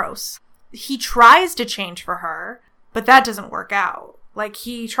like gross. He tries to change for her, but that doesn't work out. Like,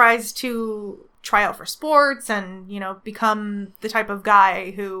 he tries to try out for sports and, become the type of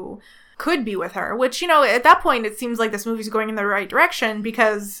guy who could be with her, which, at that point, it seems like this movie's going in the right direction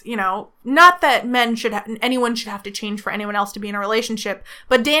because, not that anyone should have to change for anyone else to be in a relationship,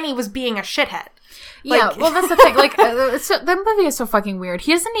 but Danny was being a shithead. Yeah, well, that's the thing. Like, the movie is so fucking weird.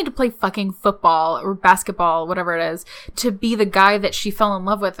 He doesn't need to play fucking football or basketball, whatever it is, to be the guy that she fell in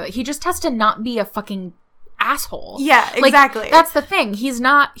love with. He just has to not be a fucking asshole. Yeah, exactly. Like, that's the thing. He's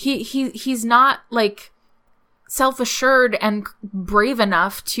not, he's not, like, self-assured and brave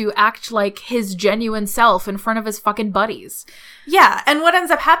enough to act like his genuine self in front of his fucking buddies. Yeah, and what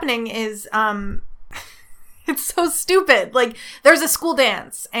ends up happening is, it's so stupid. Like, there's a school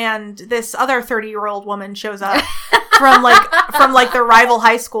dance, and this other 30-year-old woman shows up from the rival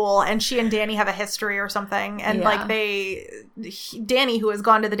high school, and she and Danny have a history or something. And, Danny, who has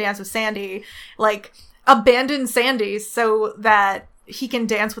gone to the dance with Sandy, like, abandoned Sandy so that he can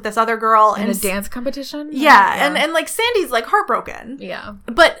dance with this other girl. In a dance competition? Yeah, and, like, Sandy's, like, heartbroken. Yeah.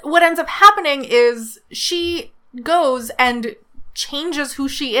 But what ends up happening is she goes and changes who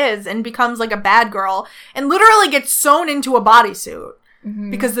she is and becomes like a bad girl and literally gets sewn into a bodysuit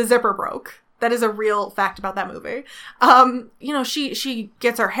because the zipper broke. That is a real fact about that movie. She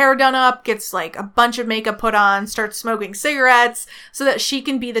gets her hair done up, gets like a bunch of makeup put on, starts smoking cigarettes so that she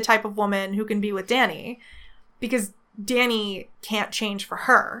can be the type of woman who can be with Danny because Danny can't change for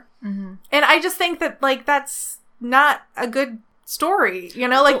her. Mm-hmm. And I just think that like that's not a good story,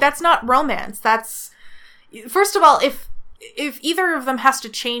 that's not romance. That's, first of all, if either of them has to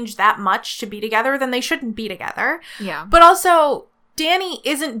change that much to be together, then they shouldn't be together. Yeah. But also, Danny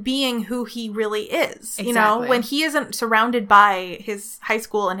isn't being who he really is. Exactly. When he isn't surrounded by his high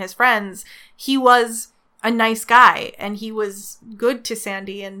school and his friends, he was a nice guy and he was good to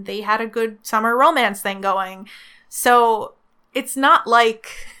Sandy and they had a good summer romance thing going. So it's not like,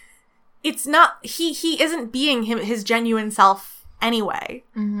 he isn't being his genuine self anyway,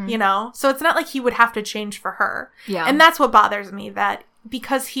 so it's not like he would have to change for her. Yeah. And that's what bothers me, that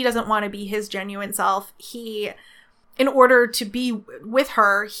because he doesn't want to be his genuine self, in order to be with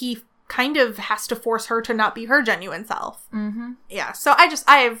her, he kind of has to force her to not be her genuine self. Mm-hmm. Yeah. So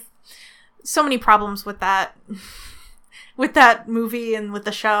I have so many problems with that movie and with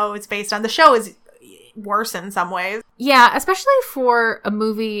the show it's based on. The show is worse in some ways. Yeah, especially for a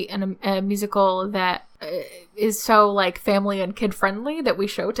movie and a musical that is so like family and kid friendly that we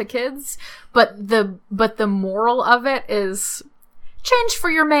show to kids, but the moral of it is change for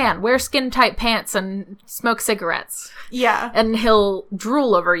your man, wear skin tight pants and smoke cigarettes. Yeah. And he'll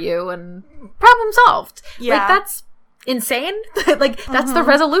drool over you and problem solved. Yeah. Like, that's insane. Like, that's the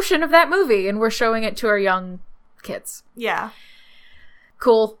resolution of that movie, and we're showing it to our young kids. Yeah.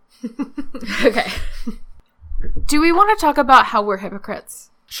 Cool. Okay. Do we want to talk about how we're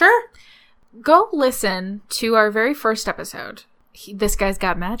hypocrites? Sure. Go listen to our very first episode, This Guy's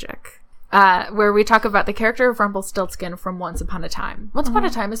Got Magic, where we talk about the character of Rumpelstiltskin from Once Upon a Time. Once Upon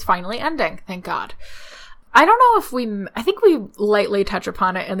a Time is finally ending, thank God. I don't know if I think we lightly touch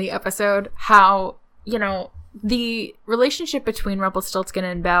upon it in the episode, how, you know, the relationship between Rumpelstiltskin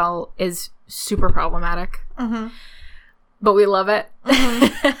and Belle is super problematic. Mm-hmm. But we love it.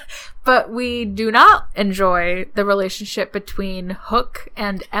 Mm-hmm. But we do not enjoy the relationship between Hook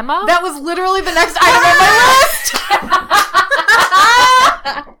and Emma. That was literally the next item on my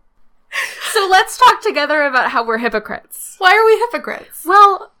list! So let's talk together about how we're hypocrites. Why are we hypocrites?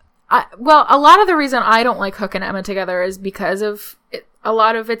 Well, a lot of the reason I don't like Hook and Emma together is because of a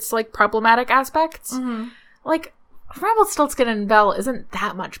lot of its, like, problematic aspects. Mm-hmm. Like, Rumpelstiltskin and Belle isn't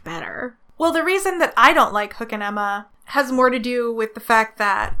that much better. Well, the reason that I don't like Hook and Emma has more to do with the fact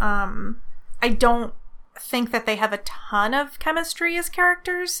that I don't think that they have a ton of chemistry as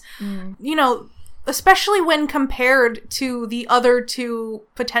characters. Mm. You know, especially when compared to the other two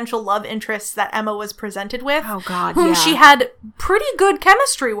potential love interests that Emma was presented with. Oh, God, whom she had pretty good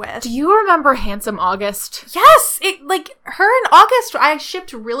chemistry with. Do you remember Handsome August? Yes! Like, her and August I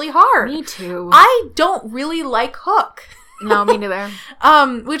shipped really hard. Me too. I don't really like Hook. No, me neither.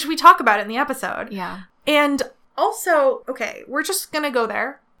 Which we talk about in the episode. Yeah. And also, okay, we're just gonna go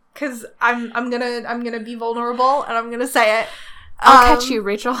there because I'm gonna be vulnerable and I'm gonna say it. I'll catch you,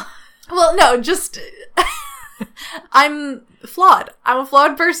 Rachel. Well, no, just I'm flawed. I'm a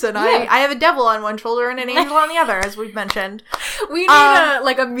flawed person. Yeah. I have a devil on one shoulder and an angel on the other, as we've mentioned. We need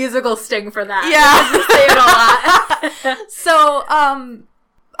a musical sting for that. Yeah, we say it a lot. So,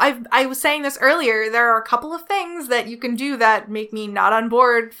 I was saying this earlier, there are a couple of things that you can do that make me not on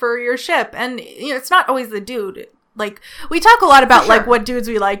board for your ship. And, you know, it's not always the dude. Like, we talk a lot about, like, what dudes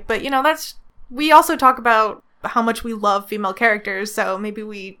we like, but, you know, we also talk about how much we love female characters, so maybe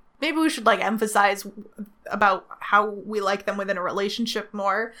we should, like, emphasize about how we like them within a relationship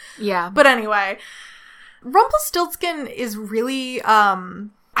more. Yeah. But anyway, Rumpelstiltskin is really, I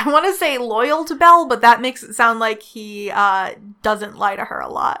want to say loyal to Belle, but that makes it sound like he doesn't lie to her a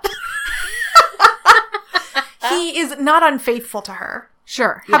lot. He is not unfaithful to her.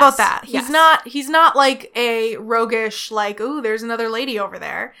 Sure. How about that? He's not like a roguish, like, ooh, there's another lady over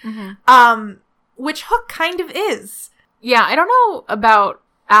there. Mm-hmm. Which Hook kind of is. Yeah, I don't know about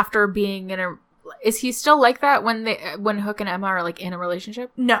after being in a... Is he still like that when Hook and Emma are, like, in a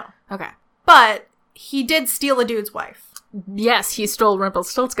relationship? No. Okay. But he did steal a dude's wife. Yes, he stole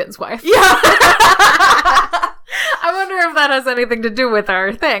Rumpelstiltskin's wife. Yeah. I wonder if that has anything to do with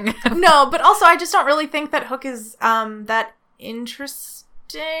our thing. No, but also I just don't really think that Hook is that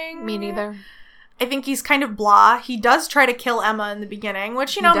interesting. Me neither. I think he's kind of blah. He does try to kill Emma in the beginning,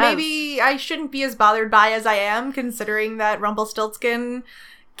 which, you know, maybe I shouldn't be as bothered by as I am, considering that Rumpelstiltskin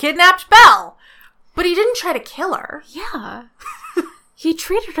kidnapped Belle. But he didn't try to kill her. Yeah. He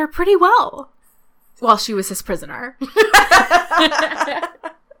treated her pretty well. While she was his prisoner.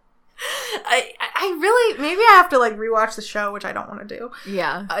 I really, maybe I have to, like, rewatch the show, which I don't want to do.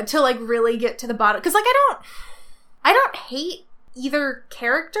 Yeah. To, like, really get to the bottom. Because, like, I don't hate either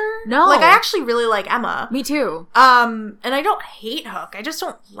character. No. Like, I actually really like Emma. Me too. And I don't hate Hook. I just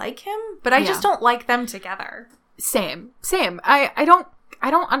don't like him, but I just don't like them together. Same. I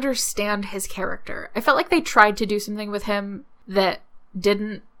don't understand his character. I felt like they tried to do something with him that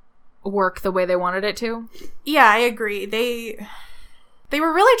didn't work the way they wanted it to. Yeah, I agree. They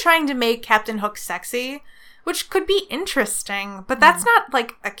were really trying to make Captain Hook sexy, which could be interesting, but that's not,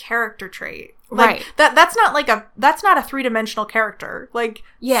 like, a character trait. Like, right. That's not a three-dimensional character. Like,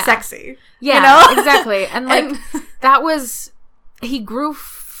 sexy. Yeah, you know? Exactly. And, like, that was... He grew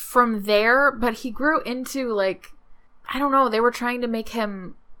from there, but he grew into, like... I don't know. They were trying to make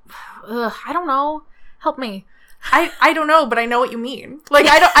him... I don't know. Help me. I don't know, but I know what you mean. Like,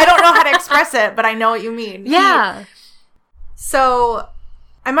 I don't know how to express it, but I know what you mean. Yeah. So,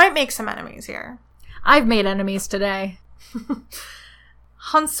 I might make some enemies here. I've made enemies today.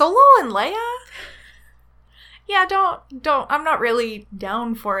 Han Solo and Leia? Yeah, don't. I'm not really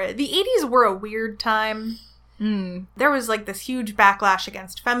down for it. The 80s were a weird time. There was like this huge backlash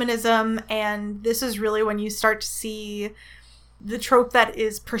against feminism, and this is really when you start to see the trope that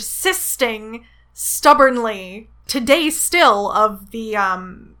is persisting stubbornly today still of the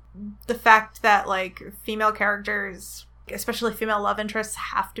fact that like female characters, especially female love interests,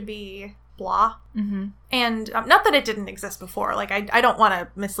 have to be blah. Mm-hmm. And not that it didn't exist before. Like I don't want to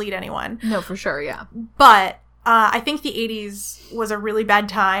mislead anyone. No, for sure, yeah. But I think the 80s was a really bad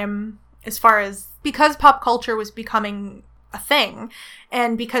time as far as, because pop culture was becoming a thing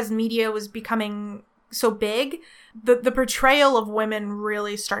and because media was becoming so big, the portrayal of women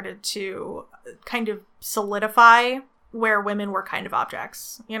really started to kind of solidify where women were kind of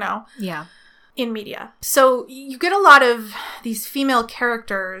objects, you know? Yeah. In media. So you get a lot of these female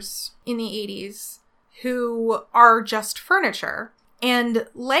characters in the 80s who are just furniture. And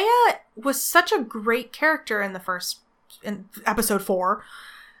Leia was such a great character in episode 4.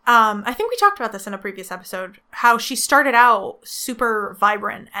 I think we talked about this in a previous episode, how she started out super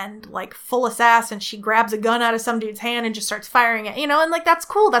vibrant and like full of sass, and she grabs a gun out of some dude's hand and just starts firing it, you know, and like that's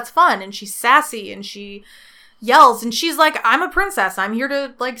cool, that's fun, and she's sassy and she yells and she's like, I'm a princess, I'm here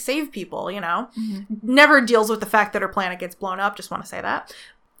to like save people, you know. Mm-hmm. Never deals with the fact that her planet gets blown up, just want to say that.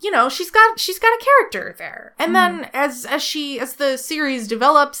 You know, she's got a character there. And then as the series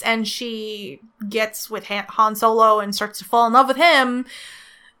develops and she gets with Han Solo and starts to fall in love with him,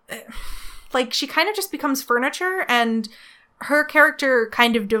 like she kind of just becomes furniture, and her character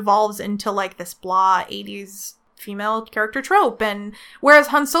kind of devolves into like this blah 80s female character trope. And whereas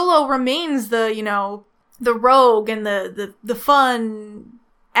Han Solo remains the, you know, the rogue and the fun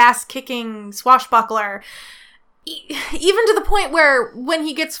ass kicking swashbuckler, even to the point where when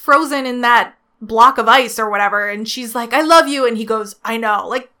he gets frozen in that block of ice or whatever, and she's like, I love you, and he goes, I know.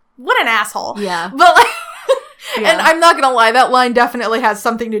 Like, what an asshole. Yeah. But like, yeah. And I'm not gonna lie, that line definitely has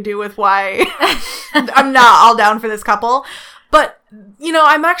something to do with why I'm not all down for this couple. But, you know,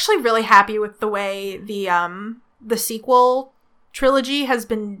 I'm actually really happy with the way the sequel trilogy has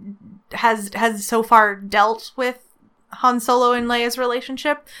so far dealt with Han Solo and Leia's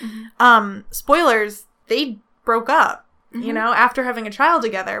relationship. Mm-hmm. Spoilers, they broke up, you know, after having a child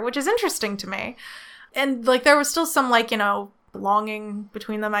together, which is interesting to me. And like there was still some like, you know, longing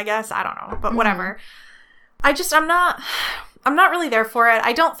between them, I guess. I don't know, but whatever. I'm not really there for it.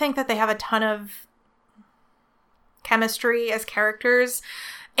 I don't think that they have a ton of chemistry as characters.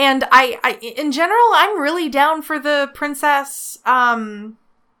 And I in general, I'm really down for the princess, and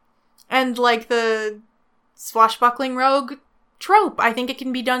like the swashbuckling rogue trope. I think it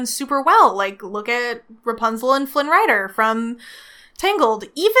can be done super well. Like, look at Rapunzel and Flynn Rider from Tangled.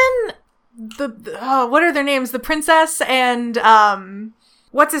 Even what are their names? The princess and,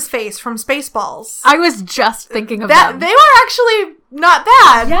 what's his face from Spaceballs. I was just thinking of that. Them. They were actually not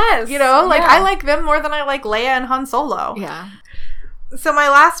bad. Yes. You know, like, yeah. I like them more than I like Leia and Han Solo. Yeah. So my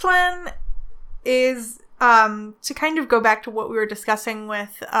last one is, to kind of go back to what we were discussing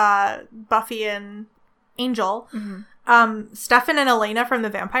with, Buffy and Angel. Mm-hmm. Stefan and Elena from the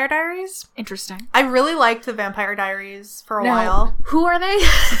Vampire Diaries. Interesting. I really liked the Vampire Diaries for a while. Who are they?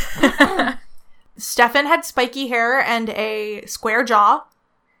 Stefan had spiky hair and a square jaw.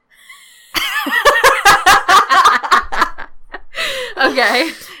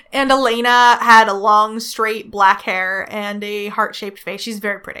 Okay. And Elena had a long, straight black hair and a heart-shaped face. She's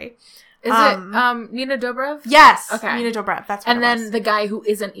very pretty. Is it Nina Dobrev? Yes. Okay. Nina Dobrev. That's what and then the guy who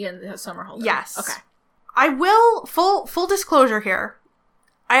isn't Ian Somerhalder. Yes. Okay. I will, full disclosure here,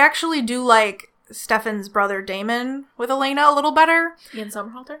 I actually do like Stefan's brother Damon with Elena a little better. Ian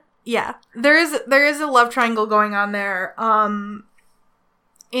Somerhalder? Yeah. There is a love triangle going on there. And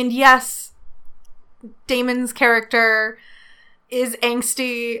yes, Damon's character is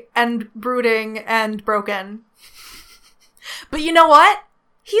angsty and brooding and broken. But you know what?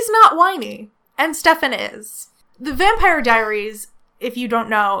 He's not whiny. And Stefan is. The Vampire Diaries, if you don't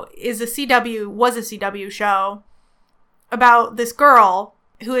know, was a CW show about this girl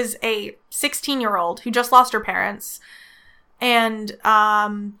who is a 16-year-old who just lost her parents. And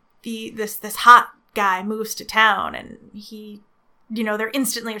this hot guy moves to town, and he, you know, they're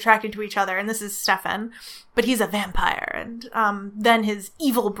instantly attracted to each other. And this is Stefan, but he's a vampire. And then his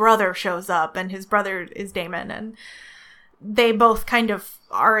evil brother shows up, and his brother is Damon, and they both kind of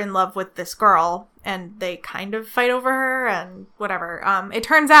are in love with this girl, and they kind of fight over her and whatever. It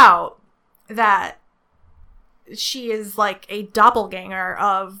turns out that she is like a doppelganger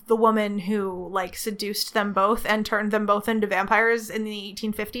of the woman who like seduced them both and turned them both into vampires in the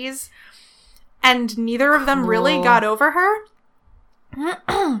 1850s. And neither of them really got over her.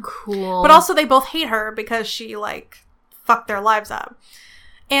 Cool. But also they both hate her because she like fucked their lives up.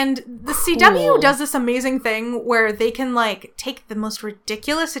 And the CW does this amazing thing where they can, like, take the most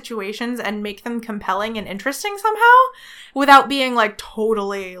ridiculous situations and make them compelling and interesting somehow without being, like,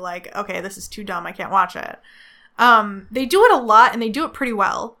 totally, like, okay, this is too dumb, I can't watch it. They do it a lot, and they do it pretty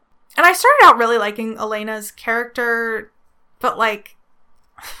well. And I started out really liking Elena's character, but, like,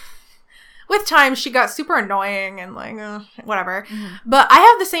 with time, she got super annoying and, like, whatever. Mm-hmm. But I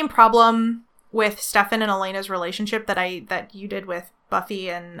have the same problem with Stefan and Elena's relationship that you did with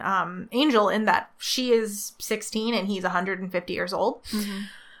Buffy and Angel, in that she is 16 and he's 150 years old.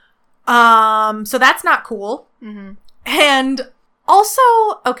 Mm-hmm. So that's not cool. Mm-hmm. And also,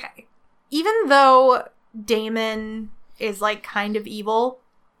 okay, even though Damon is, like, kind of evil,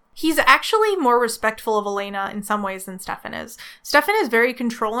 he's actually more respectful of Elena in some ways than Stefan is. Stefan is very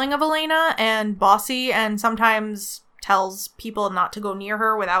controlling of Elena and bossy, and sometimes tells people not to go near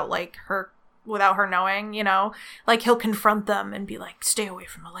her without her knowing, you know? Like, he'll confront them and be like, stay away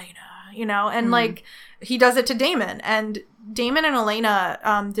from Elena, you know? And, like, he does it to Damon. And Damon and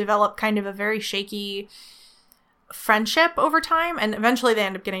Elena develop kind of a very shaky friendship over time, and eventually they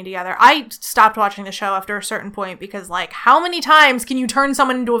end up getting together. I stopped watching the show after a certain point because, like, how many times can you turn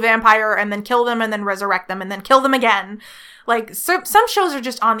someone into a vampire and then kill them and then resurrect them and then kill them again? Like, some shows are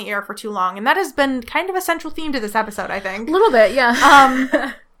just on the air for too long, and that has been kind of a central theme to this episode, I think. A little bit,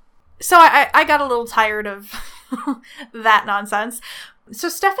 yeah. So I got a little tired of that nonsense. So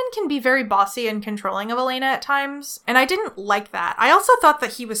Stefan can be very bossy and controlling of Elena at times, and I didn't like that. I also thought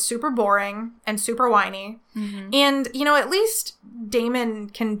that he was super boring and super whiny. Mm-hmm. And, you know, at least Damon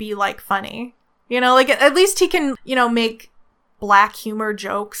can be, like, funny. You know, like, at least he can, you know, make black humor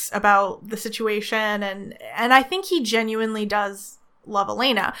jokes about the situation, and I think he genuinely does love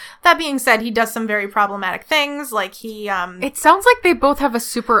Elena. That being said, he does some very problematic things, like he it sounds like they both have a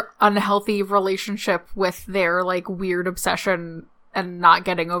super unhealthy relationship with their, like, weird obsession and not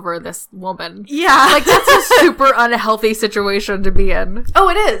getting over this woman. Yeah. Like, that's a super unhealthy situation to be in. Oh,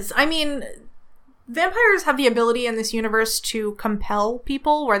 it is. I mean, vampires have the ability in this universe to compel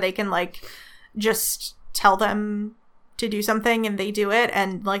people, where they can, like, just tell them to do something and they do it,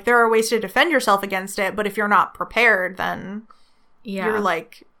 and, like, there are ways to defend yourself against it, but if you're not prepared, then you're,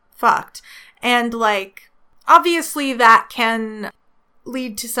 like, fucked. And, like, obviously that can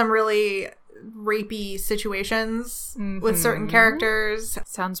lead to some really rapey situations with certain characters.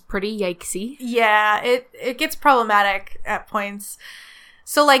 Sounds pretty yikesy. Yeah, it gets problematic at points.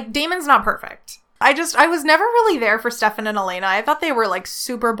 So, like, Damon's not perfect. I was never really there for Stefan and Elena. I thought they were, like,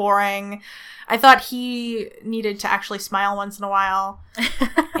 super boring. I thought he needed to actually smile once in a while.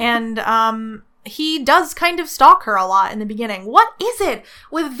 And, he does kind of stalk her a lot in the beginning. What is it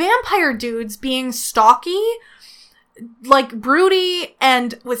with vampire dudes being stalky, like, broody,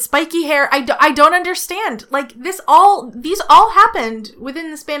 and with spiky hair? I don't understand. Like, these all happened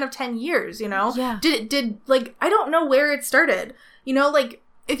within the span of 10 years, you know? Yeah. Did like, I don't know where it started. You know, like,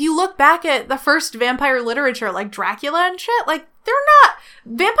 if you look back at the first vampire literature, like Dracula and shit, like,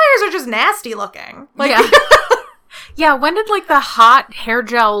 vampires are just nasty looking. Like, yeah. Yeah, when did, like, the hot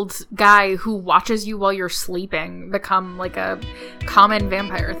hair-gelled guy who watches you while you're sleeping become, like, a common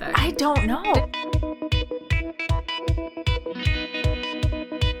vampire thing? I don't know.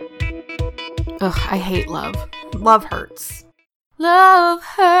 Ugh, I hate love. Love hurts. Love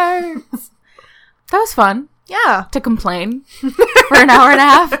hurts. That was fun. Yeah. To complain for an hour and a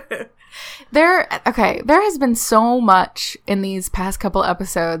half. There has been so much in these past couple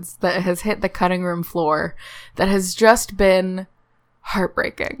episodes that has hit the cutting room floor that has just been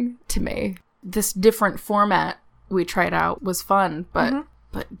heartbreaking to me. This different format we tried out was fun, but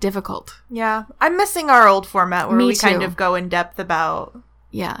difficult. Yeah. I'm missing our old format where we kind of go in depth about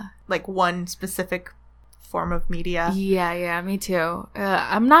like one specific form of media. Yeah, me too.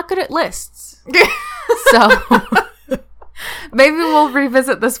 I'm not good at lists. So maybe we'll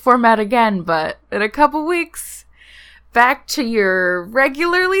revisit this format again, but in a couple weeks, back to your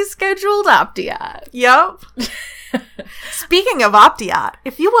regularly scheduled Optiot. Yep. Speaking of Optiot,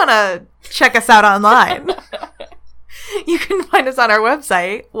 if you want to check us out online, you can find us on our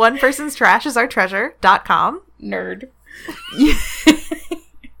website, onepersonstrashisourtreasure.com. Nerd.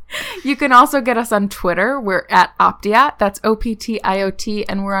 You can also get us on Twitter. We're at Optiot. That's OPTIOT.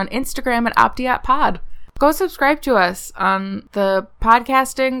 And we're on Instagram at OptiotPod. Go subscribe to us on the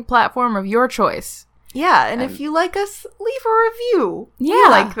podcasting platform of your choice. Yeah, and if you like us, leave a review. Yeah. We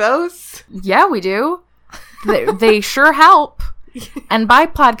like those. Yeah, we do. They sure help. And by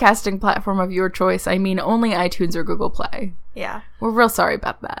podcasting platform of your choice, I mean only iTunes or Google Play. Yeah. We're real sorry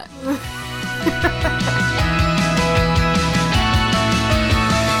about that.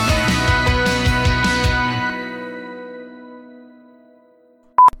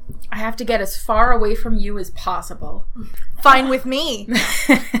 have to get as far away from you as possible. Fine with me.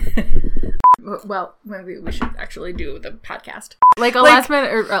 Well, maybe we should actually do the podcast. Like a lesbian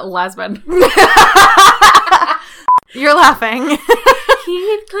or lesbian. You're laughing.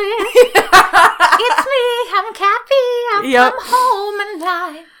 Heathcliff, it's me, I'm Kathy. I've come home and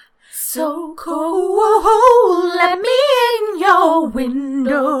I'm so cold. Let me in your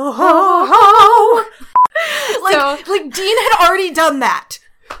window. Like Dean had already done that.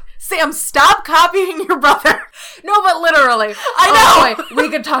 Sam, stop copying your brother. No, but literally. I know. We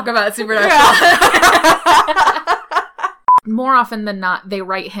could talk about Supernatural. More often than not, they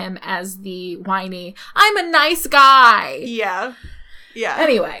write him as the whiny, I'm a nice guy. Yeah. Yeah.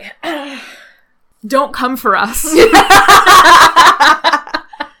 Anyway. Don't come for us.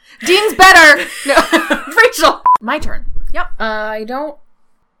 Dean's better. No. Rachel. My turn. Yep. I don't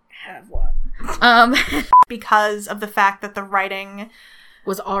have one. Because of the fact that the writing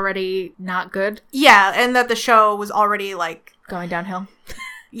was already not good. Yeah, and that the show was already, like... going downhill.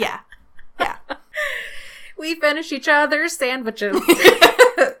 Yeah. Yeah. We finish each other's sandwiches.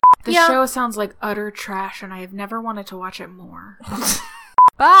 The show sounds like utter trash, and I have never wanted to watch it more.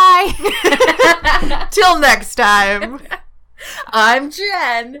 Bye! Till next time. I'm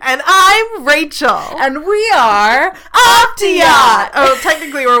Jen. And I'm Rachel. And we are Optiot. Oh,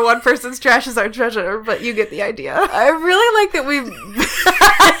 technically we're one person's trash is our treasure, but you get the idea. I really like that we've...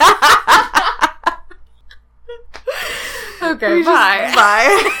 Okay, bye.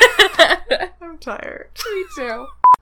 Bye. I'm tired. Me too.